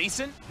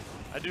decent.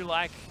 I do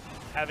like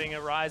having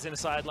a Rise in a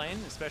side lane,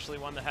 especially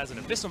one that has an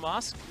Abyssal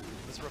Mask.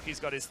 This Rookie's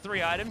got his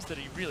 3 items that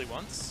he really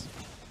wants.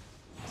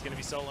 He's going to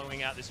be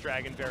soloing out this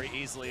Dragon very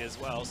easily as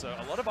well. So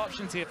a lot of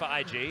options here for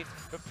IG,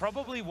 but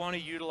probably want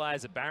to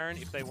utilize a Baron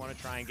if they want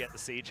to try and get the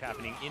siege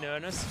happening in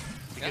earnest.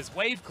 Because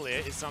wave clear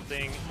is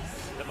something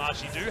that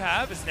Machi do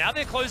have. As now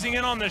they're closing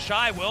in on the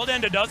Shy. World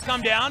Ender does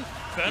come down.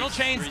 Infernal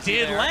Chains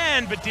did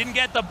land, but didn't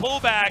get the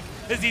pullback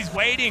as he's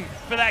waiting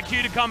for that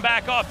Q to come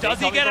back off. Does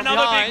he get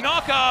another big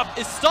knock-up?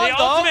 The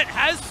ultimate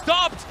has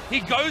stopped. He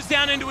goes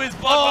down into his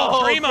blood.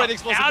 Well, Dreamer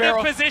out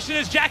of position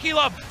as Jackie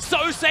Love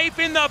so safe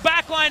in the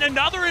backline.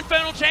 Another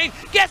Infernal Chain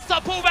gets the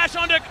pullback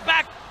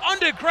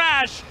onto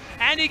Crash,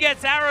 and he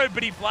gets arrowed,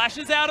 but he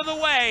flashes out of the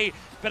way.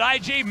 But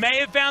IG may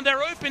have found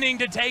their opening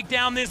to take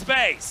down this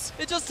base.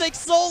 It just takes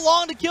so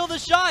long to kill the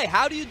Shy.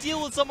 How do you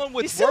deal with someone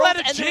with still World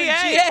at a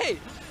GA?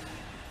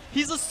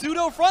 He's a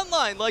pseudo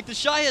frontline. Like, the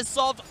Shy has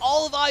solved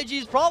all of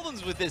IG's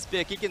problems with this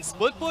pick. He can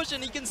split push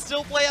and he can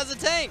still play as a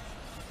tank.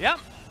 Yep.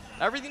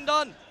 Everything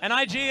done. And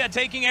IG are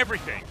taking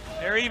everything.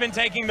 They're even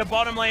taking the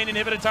bottom lane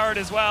inhibitor turret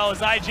as well, as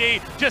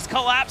IG just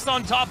collapsed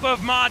on top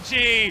of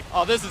Machi.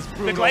 Oh, this is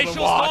brutal. The Glacial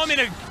Storm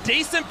in a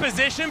decent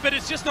position, but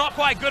it's just not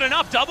quite good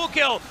enough. Double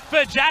kill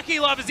for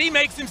Jackie Love as he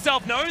makes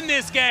himself known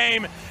this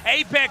game.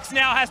 Apex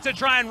now has to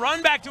try and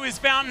run back to his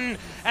fountain,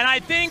 and I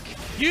think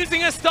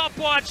using a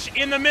stopwatch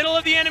in the middle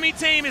of the enemy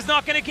team is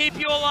not going to keep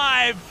you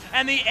alive,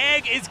 and the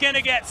egg is going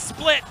to get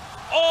split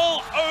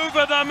all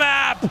over the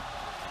map.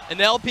 And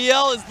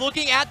LPL is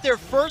looking at their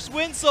first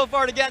win so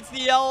far against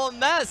the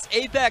LMS.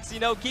 Apex, you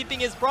know,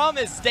 keeping his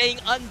promise, staying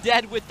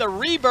undead with the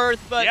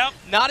rebirth, but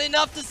not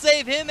enough to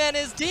save him and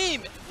his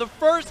team. The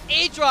first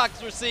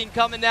Aatrox we're seeing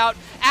coming out,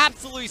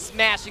 absolutely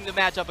smashing the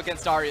matchup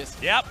against Arius.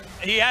 Yep,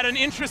 he had an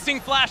interesting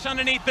flash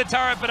underneath the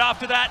turret, but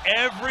after that,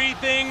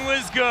 everything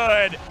was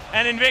good.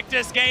 And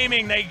Invictus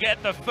Gaming, they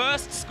get the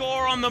first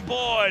score on the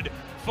board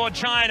for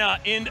China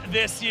in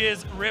this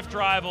year's Rift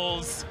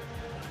Rivals.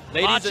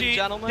 Ladies and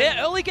gentlemen. Their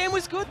early game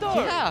was good, though.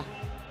 Yeah.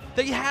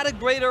 They had a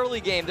great early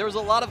game. There was a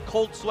lot of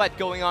cold sweat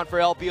going on for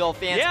LPL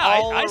fans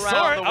all I around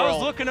saw it. the world. I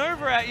was looking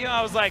over at you.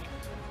 I was like,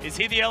 is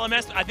he the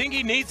LMS? I think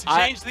he needs to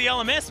change the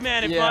LMS,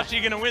 man, if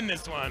Machi going to win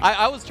this one.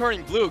 I was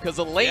turning blue because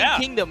the lane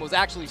kingdom was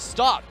actually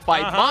stopped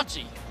by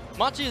Machi.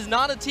 Machi is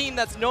not a team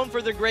that's known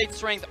for their great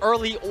strength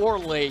early or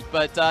late,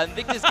 but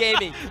Invictus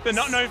Gaming... They're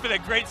not known for their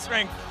great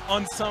strength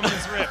on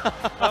Summer's Rift.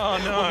 Oh,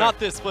 no. Well, not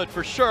this split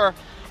for sure.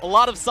 A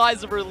lot of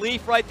sighs of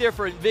relief right there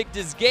for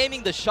Invictus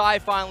Gaming. The Shy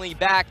finally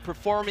back,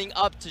 performing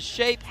up to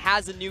shape,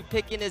 has a new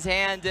pick in his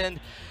hand, and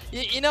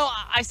you know,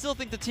 I still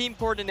think the team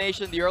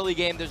coordination in the early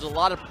game, there's a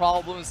lot of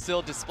problems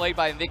still displayed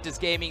by Invictus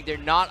Gaming. They're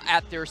not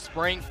at their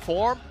spring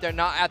form, they're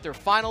not at their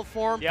final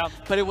form,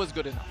 but it was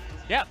good enough.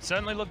 Yeah,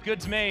 certainly looked good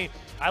to me.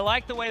 I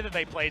like the way that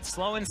they played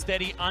slow and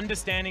steady,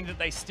 understanding that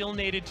they still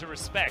needed to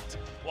respect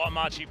what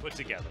Machi put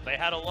together. They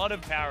had a lot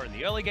of power in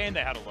the early game,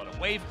 they had a lot of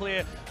wave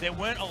clear, there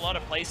weren't a lot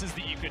of places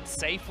that you could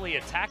safely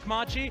attack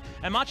Machi,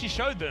 and Machi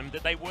showed them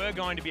that they were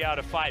going to be able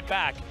to fight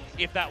back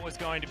if that was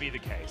going to be the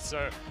case.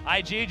 So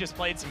IG just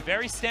played some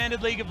very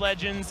standard League of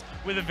Legends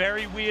with a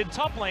very weird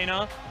top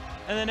laner,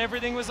 and then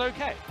everything was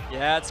okay.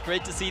 Yeah, it's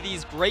great to see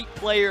these great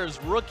players,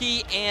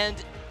 Rookie and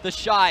the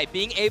Shy,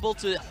 being able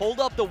to hold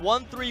up the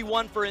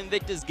 1-3-1 for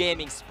Invictus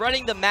Gaming,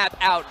 spreading the map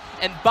out,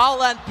 and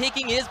Baolan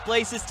picking his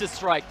places to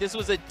strike. This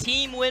was a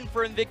team win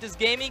for Invictus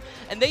Gaming,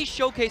 and they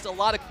showcased a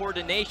lot of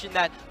coordination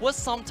that was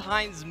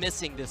sometimes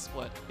missing this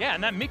split. Yeah,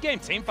 and that mid-game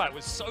team fight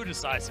was so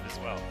decisive as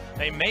well.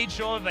 They made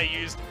sure they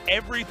used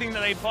everything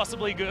that they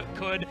possibly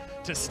could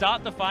to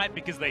start the fight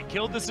because they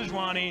killed the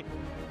Sejuani,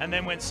 and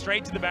then went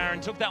straight to the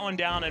Baron, took that one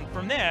down, and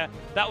from there,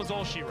 that was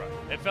all she wrote.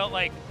 It felt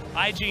like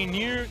IG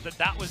knew that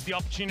that was the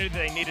opportunity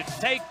they needed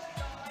to take,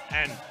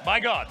 and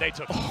by God, they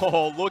took it.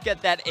 Oh, look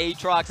at that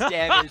Aatrox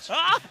damage.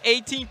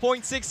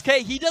 18.6k.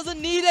 He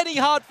doesn't need any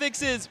hot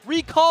fixes.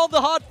 Recall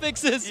the hot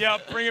fixes.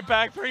 Yep, bring it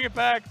back, bring it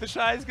back. The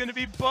Shy is going to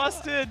be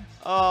busted.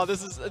 Oh,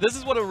 this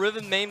is what a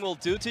Riven main will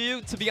do to you.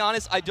 To be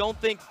honest, I don't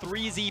think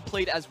 3Z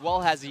played as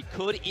well as he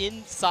could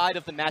inside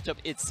of the matchup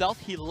itself.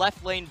 He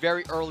left lane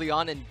very early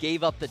on and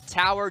gave up the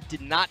tower, did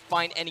not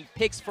find any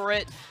picks for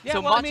it. Yeah, so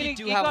well, Machi I mean,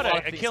 do he have got a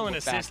lot a of kill and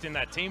things to look assist back. in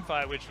that team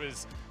fight, which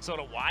was sort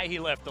of why he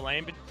left the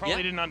lane, but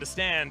probably didn't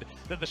understand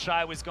that the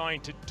Shy was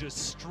going to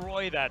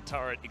destroy that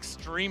turret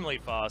extremely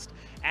fast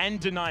and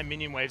deny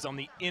minion waves on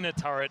the inner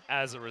turret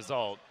as a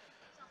result.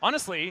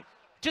 Honestly,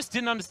 just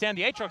didn't understand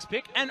the Aatrox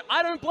pick, and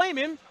I don't blame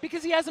him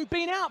because he hasn't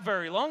been out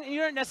very long, and you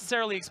don't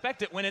necessarily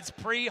expect it when it's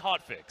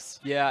pre-hotfix.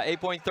 Yeah,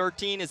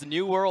 8.13 is a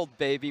new world,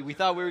 baby. We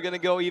thought we were going to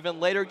go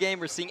even later game.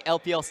 We're seeing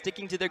LPL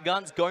sticking to their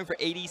guns, going for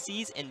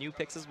ADCs and new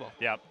picks as well.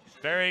 Yep.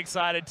 Very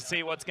excited to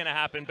see what's going to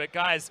happen. But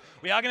guys,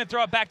 we are going to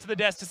throw it back to the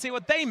desk to see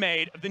what they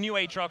made of the new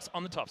Aatrox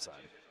on the top side.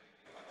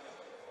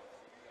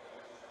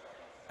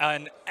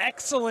 An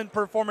excellent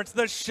performance.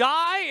 The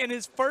Shy in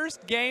his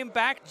first game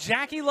back.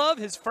 Jackie Love,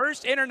 his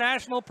first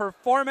international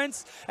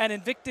performance. And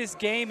Invictus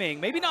Gaming,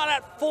 maybe not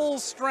at full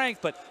strength,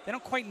 but they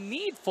don't quite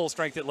need full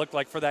strength, it looked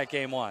like, for that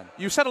game one.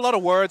 You said a lot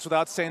of words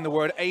without saying the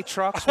word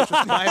Aatrox, which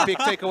was my big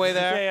takeaway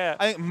there. Yeah.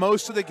 I think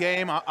most of the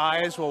game, our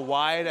eyes were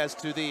wide as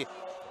to the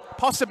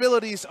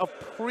possibilities of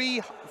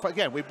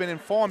again, we've been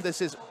informed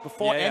this is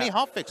before any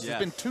hotfix. There's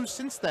been 2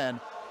 since then.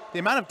 The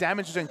amount of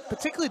damage he's doing,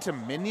 particularly to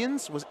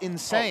minions, was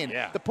insane. Oh,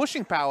 yeah. The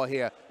pushing power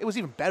here, it was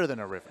even better than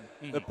a Riven.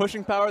 The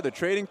pushing power, the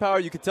trading power,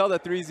 you could tell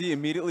that 3Z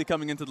immediately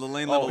coming into the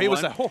lane level he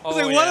was one. a- He's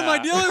like, what am I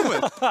dealing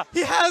with?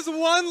 He has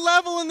 1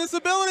 level in this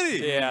ability.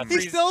 Yeah,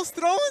 He's still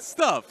throwing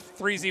stuff.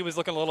 3Z was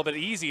looking a little bit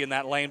easy in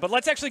that lane, but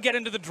let's actually get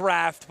into the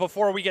draft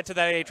before we get to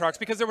that Aatrox,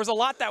 because there was a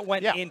lot that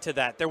went into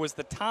that. There was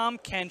the Tom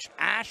Kench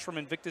Ashe from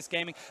Invictus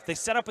Gaming. They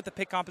set up with the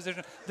pick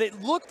composition. They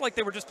looked like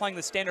they were just playing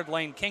the standard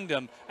lane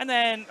Kingdom, and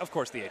then, of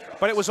course, the Aatrox.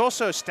 But it was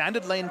also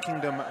standard lane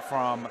Kingdom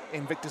from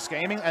Invictus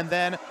Gaming, and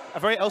then a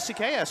very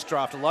LCK-esque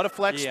draft. A lot of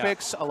flex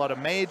picks, a lot of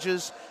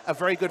mages, a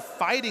very good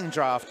fighting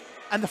draft.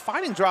 And the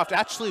fighting draft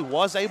actually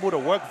was able to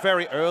work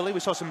very early. We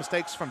saw some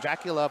mistakes from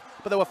Jackie Love,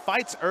 but there were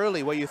fights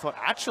early where you thought,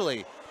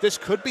 actually, this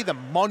could be the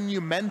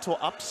monumental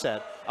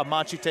upset of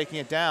Machi taking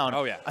it down.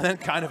 Oh, yeah. And then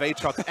kind of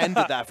Aatrox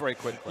ended that very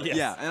quickly. Yes.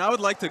 Yeah, and I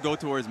would like to go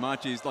towards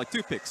Machi's, like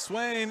 2 picks.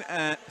 Swain,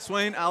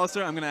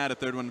 Alistar. I'm going to add a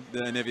 3rd one, the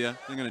Anivia.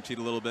 I'm going to cheat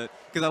a little bit.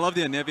 Because I love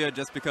the Anivia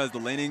just because the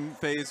laning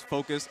phase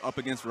focus up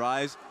against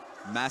Ryze.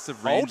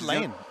 Massive range. Old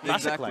lane.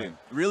 Classic Exactly. lane.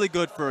 Really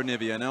good for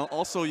Anivia. And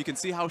also, you can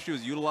see how she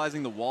was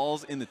utilizing the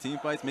walls in the team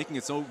fights, making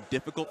it so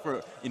difficult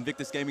for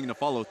Invictus Gaming to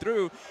follow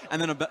through.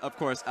 And then, of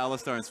course,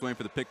 Alistar and Swain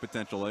for the pick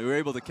potential. They were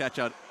able to catch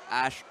out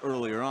Ashe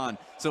earlier on.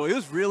 So it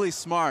was really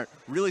smart,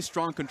 really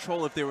strong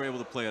control if they were able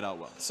to play it out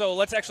well. So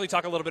let's actually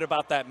talk a little bit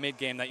about that mid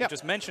game that you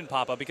just mentioned,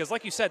 Papa, because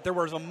like you said, there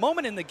was a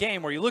moment in the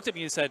game where you looked at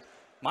me and said,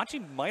 Machi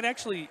might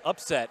actually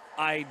upset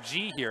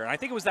IG here. And I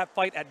think it was that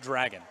fight at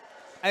Dragon.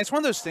 And it's one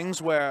of those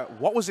things where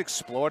what was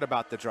explored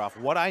about the draft,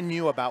 what I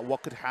knew about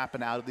what could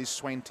happen out of these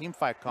Swain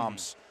teamfight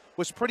comps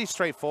was pretty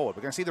straightforward.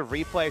 We're going to see the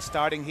replay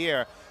starting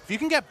here. If you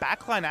can get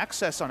backline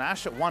access on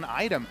Ashe at 1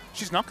 item,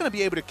 she's not going to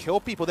be able to kill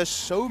people. There's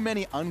so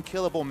many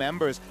unkillable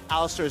members.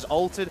 Alistar is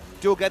ulted.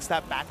 Duel gets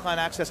that backline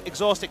access.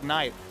 Exhaust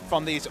Ignite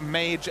from these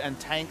mage and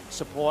tank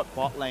support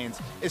bot lanes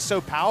is so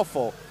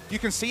powerful. You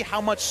can see how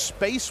much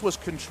space was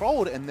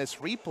controlled in this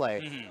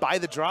replay by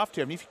the draft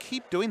here. I mean, if you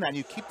keep doing that and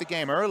you keep the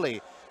game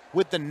early,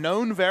 with the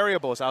known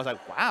variables, I was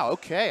like, wow,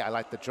 okay, I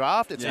like the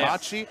draft. It's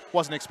Machi.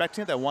 Wasn't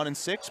expecting it. They're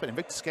 1-6, but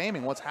Invictus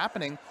Gaming, what's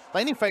happening?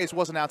 Laning phase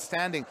wasn't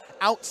outstanding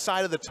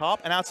outside of the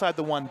top and outside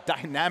the one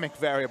dynamic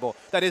variable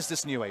that is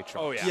this new Aatrox.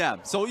 Oh, yeah. Yeah,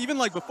 so even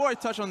like before I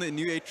touch on the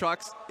new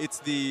Aatrox, it's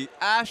the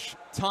Ashe,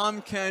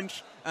 Tom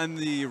Kench, and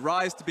the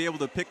Ryze to be able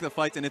to pick the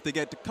fights, and if they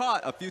get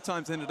caught, a few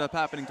times ended up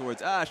happening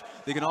towards Ashe,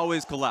 they can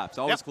always collapse,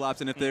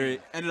 and if they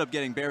ended up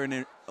getting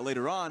Baron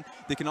later on,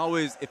 they can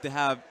always, if they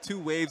have 2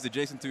 waves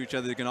adjacent to each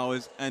other, they can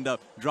always end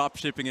up drop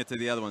shipping it to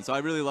the other one. So I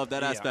really love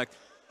that aspect.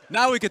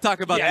 Now we can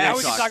talk about the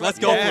Aatrox. Let's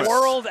go for it.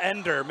 World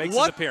Ender makes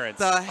his appearance.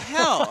 What the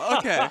hell?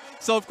 Okay.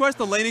 So, of course,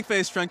 the laning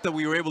phase strength that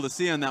we were able to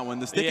see on that one,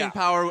 the sticking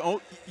power,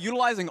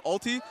 utilizing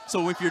ulti.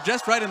 So if you're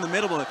just right in the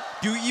middle,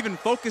 do you even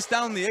focus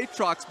down the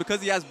Aatrox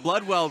because he has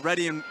Bloodwell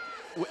ready and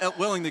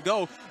willing to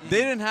go?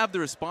 They didn't have the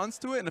response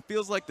to it, and it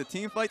feels like the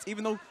team fights,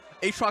 even though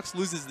Aatrox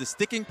loses the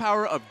sticking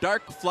power of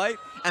Dark Flight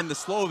and the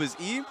slow of his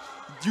E,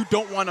 you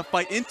don't want to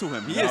fight into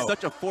him. He is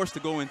such a force to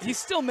go into. He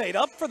still made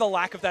up for the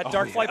lack of that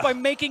Dark Flight by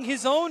making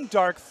his own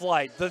Dark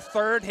Flight. The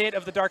third hit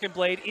of the Darkened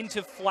Blade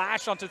into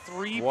Flash onto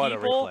 3 people. What a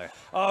replay.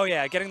 Oh,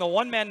 yeah, getting the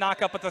 1-man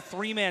knockup, but the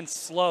 3-man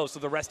slow, so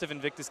the rest of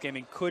Invictus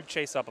Gaming could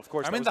chase up. Of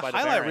course, I mean, the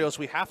highlight reels,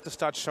 we have to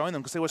start showing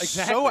them because they were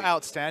so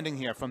outstanding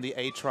here from the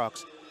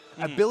Aatrox.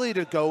 Ability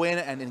to go in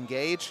and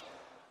engage.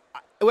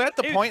 We're at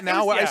the point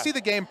now where I see the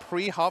game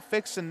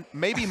pre-hotfix, and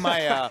maybe my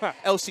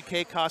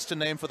LCK caster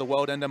name for the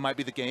World Ender might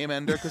be the Game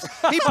Ender, because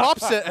he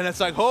pops it, and it's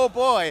like, oh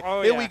boy,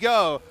 here we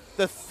go.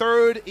 The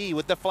third E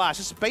with the flash.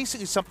 It's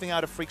basically something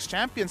out of Freak's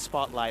Champion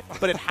Spotlight,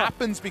 but it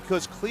happens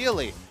because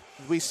clearly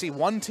we see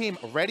one team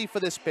ready for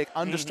this pick,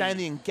 understand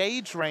the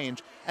engage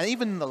range, and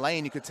even in the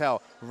lane, you could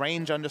tell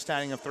range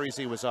understanding of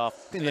 3Z was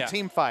off. In the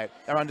team fight,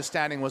 their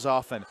understanding was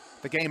off, and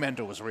the game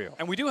ender was real.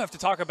 And we do have to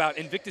talk about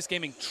Invictus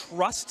Gaming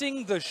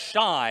trusting the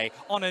Shy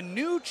on a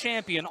new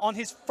champion on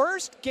his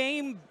first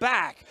game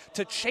back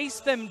to chase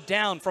them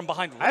down from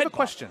behind. I have a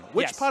question.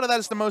 Which part of that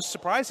is the most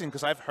surprising?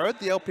 Because I've heard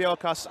the LPL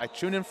casts. I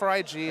tune in for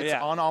IG. It's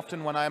on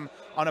often when I'm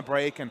on a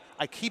break, and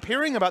I keep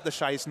hearing about the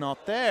Shy is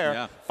not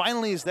there.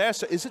 Finally he's there.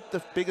 So is it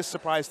the biggest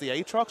surprise, the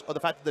Aatrox, or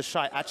the fact that the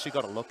Shy actually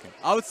got a look in?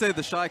 I would say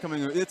the Shy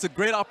coming, it's a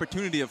great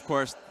opportunity, of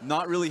course,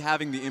 not really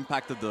having the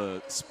impact of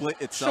the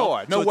split itself.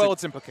 Sure, no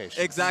world's implications.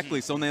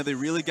 Exactly, so now they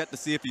really get to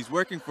see if he's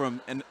working for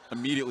him, and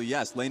immediately,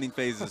 yes, laning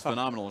phase is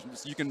phenomenal.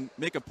 So you can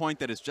make a point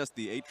that it's just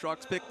the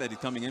Aatrox pick that he's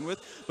coming in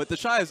with, but the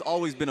Shy has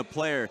always been a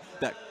player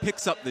that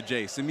picks up the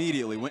Jace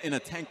immediately in a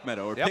tank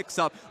meta, or picks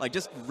up like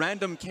just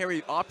random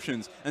carry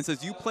options and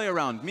says, you play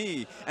around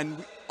me. And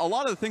a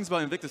lot of the things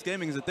about Invictus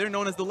Gaming is that they're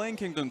known as the Lane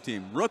Kingdom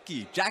team.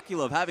 Rookie,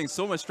 Jackulove having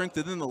so much strength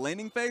within the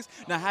laning phase,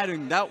 now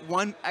having that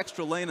one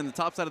extra lane on the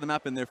top side of the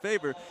map in their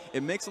favor,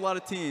 it makes a lot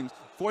of teams,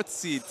 4th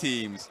seed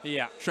teams,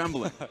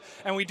 trembling.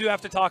 And we do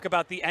have to talk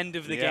about the end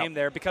of the game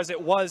there, because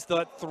it was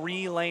the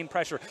 3-lane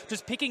pressure,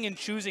 just picking and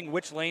choosing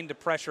which lane to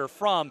pressure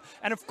from.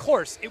 And of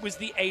course, it was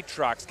the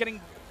Aatrox getting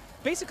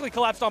basically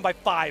collapsed on by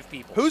 5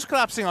 people. Who's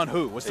collapsing on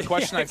who was the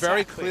question I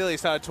very clearly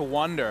started to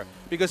wonder,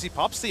 because he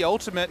pops the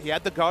ultimate, he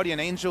had the Guardian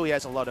Angel, he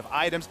has a lot of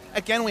items.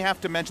 Again, we have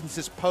to mention this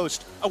is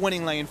post a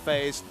winning lane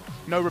phase,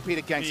 no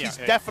repeated ganks. He's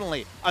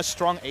definitely a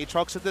strong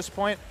Aatrox at this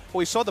point, but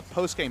we saw the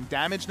post-game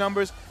damage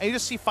numbers, and you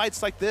just see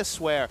fights like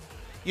this where,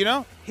 you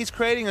know, he's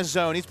creating a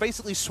zone. He's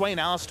basically Swain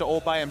Alistair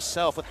all by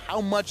himself with how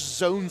much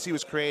zones he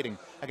was creating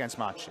against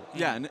Machi.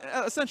 Yeah, and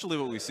essentially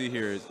what we see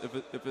here is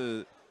if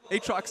a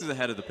Aatrox is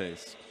ahead of the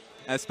pace,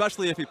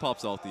 especially if he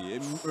pops ulti.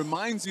 It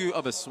reminds you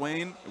of a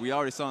Swain. We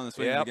already saw in the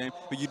Swain in the game,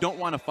 but you don't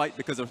want to fight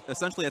because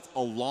essentially it's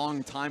a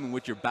long time in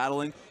which you're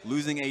battling,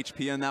 losing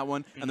HP on that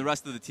one, and the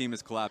rest of the team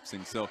is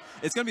collapsing. So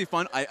it's going to be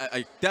fun.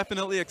 I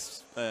definitely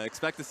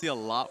expect to see a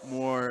lot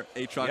more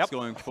Aatrox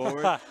going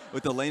forward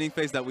with the laning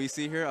phase that we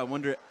see here. I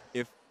wonder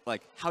if,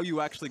 like, how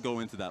you actually go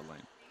into that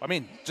lane. I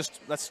mean, just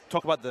let's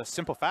talk about the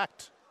simple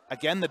fact.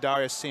 Again, the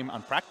Darius seem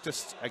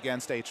unpracticed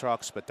against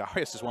Aatrox, but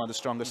Darius is one of the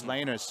strongest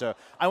laners. So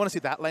I want to see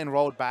that lane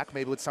rolled back,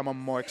 maybe with someone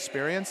more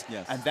experienced.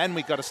 And then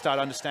we got to start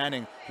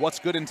understanding what's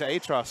good into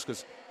Aatrox,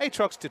 because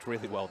Aatrox did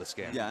really well this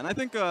game. Yeah, and I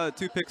think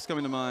 2 picks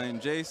coming to mind.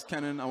 Jace,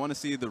 Kennen, I want to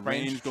see the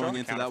range going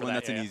into that one.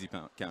 That's an easy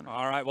counter.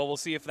 All right, well, we'll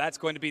see if that's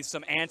going to be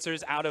some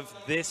answers out of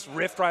this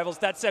Rift Rivals.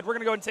 That said, we're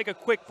going to go and take a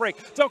quick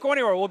break. Don't go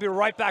anywhere. We'll be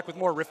right back with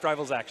more Rift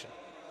Rivals action.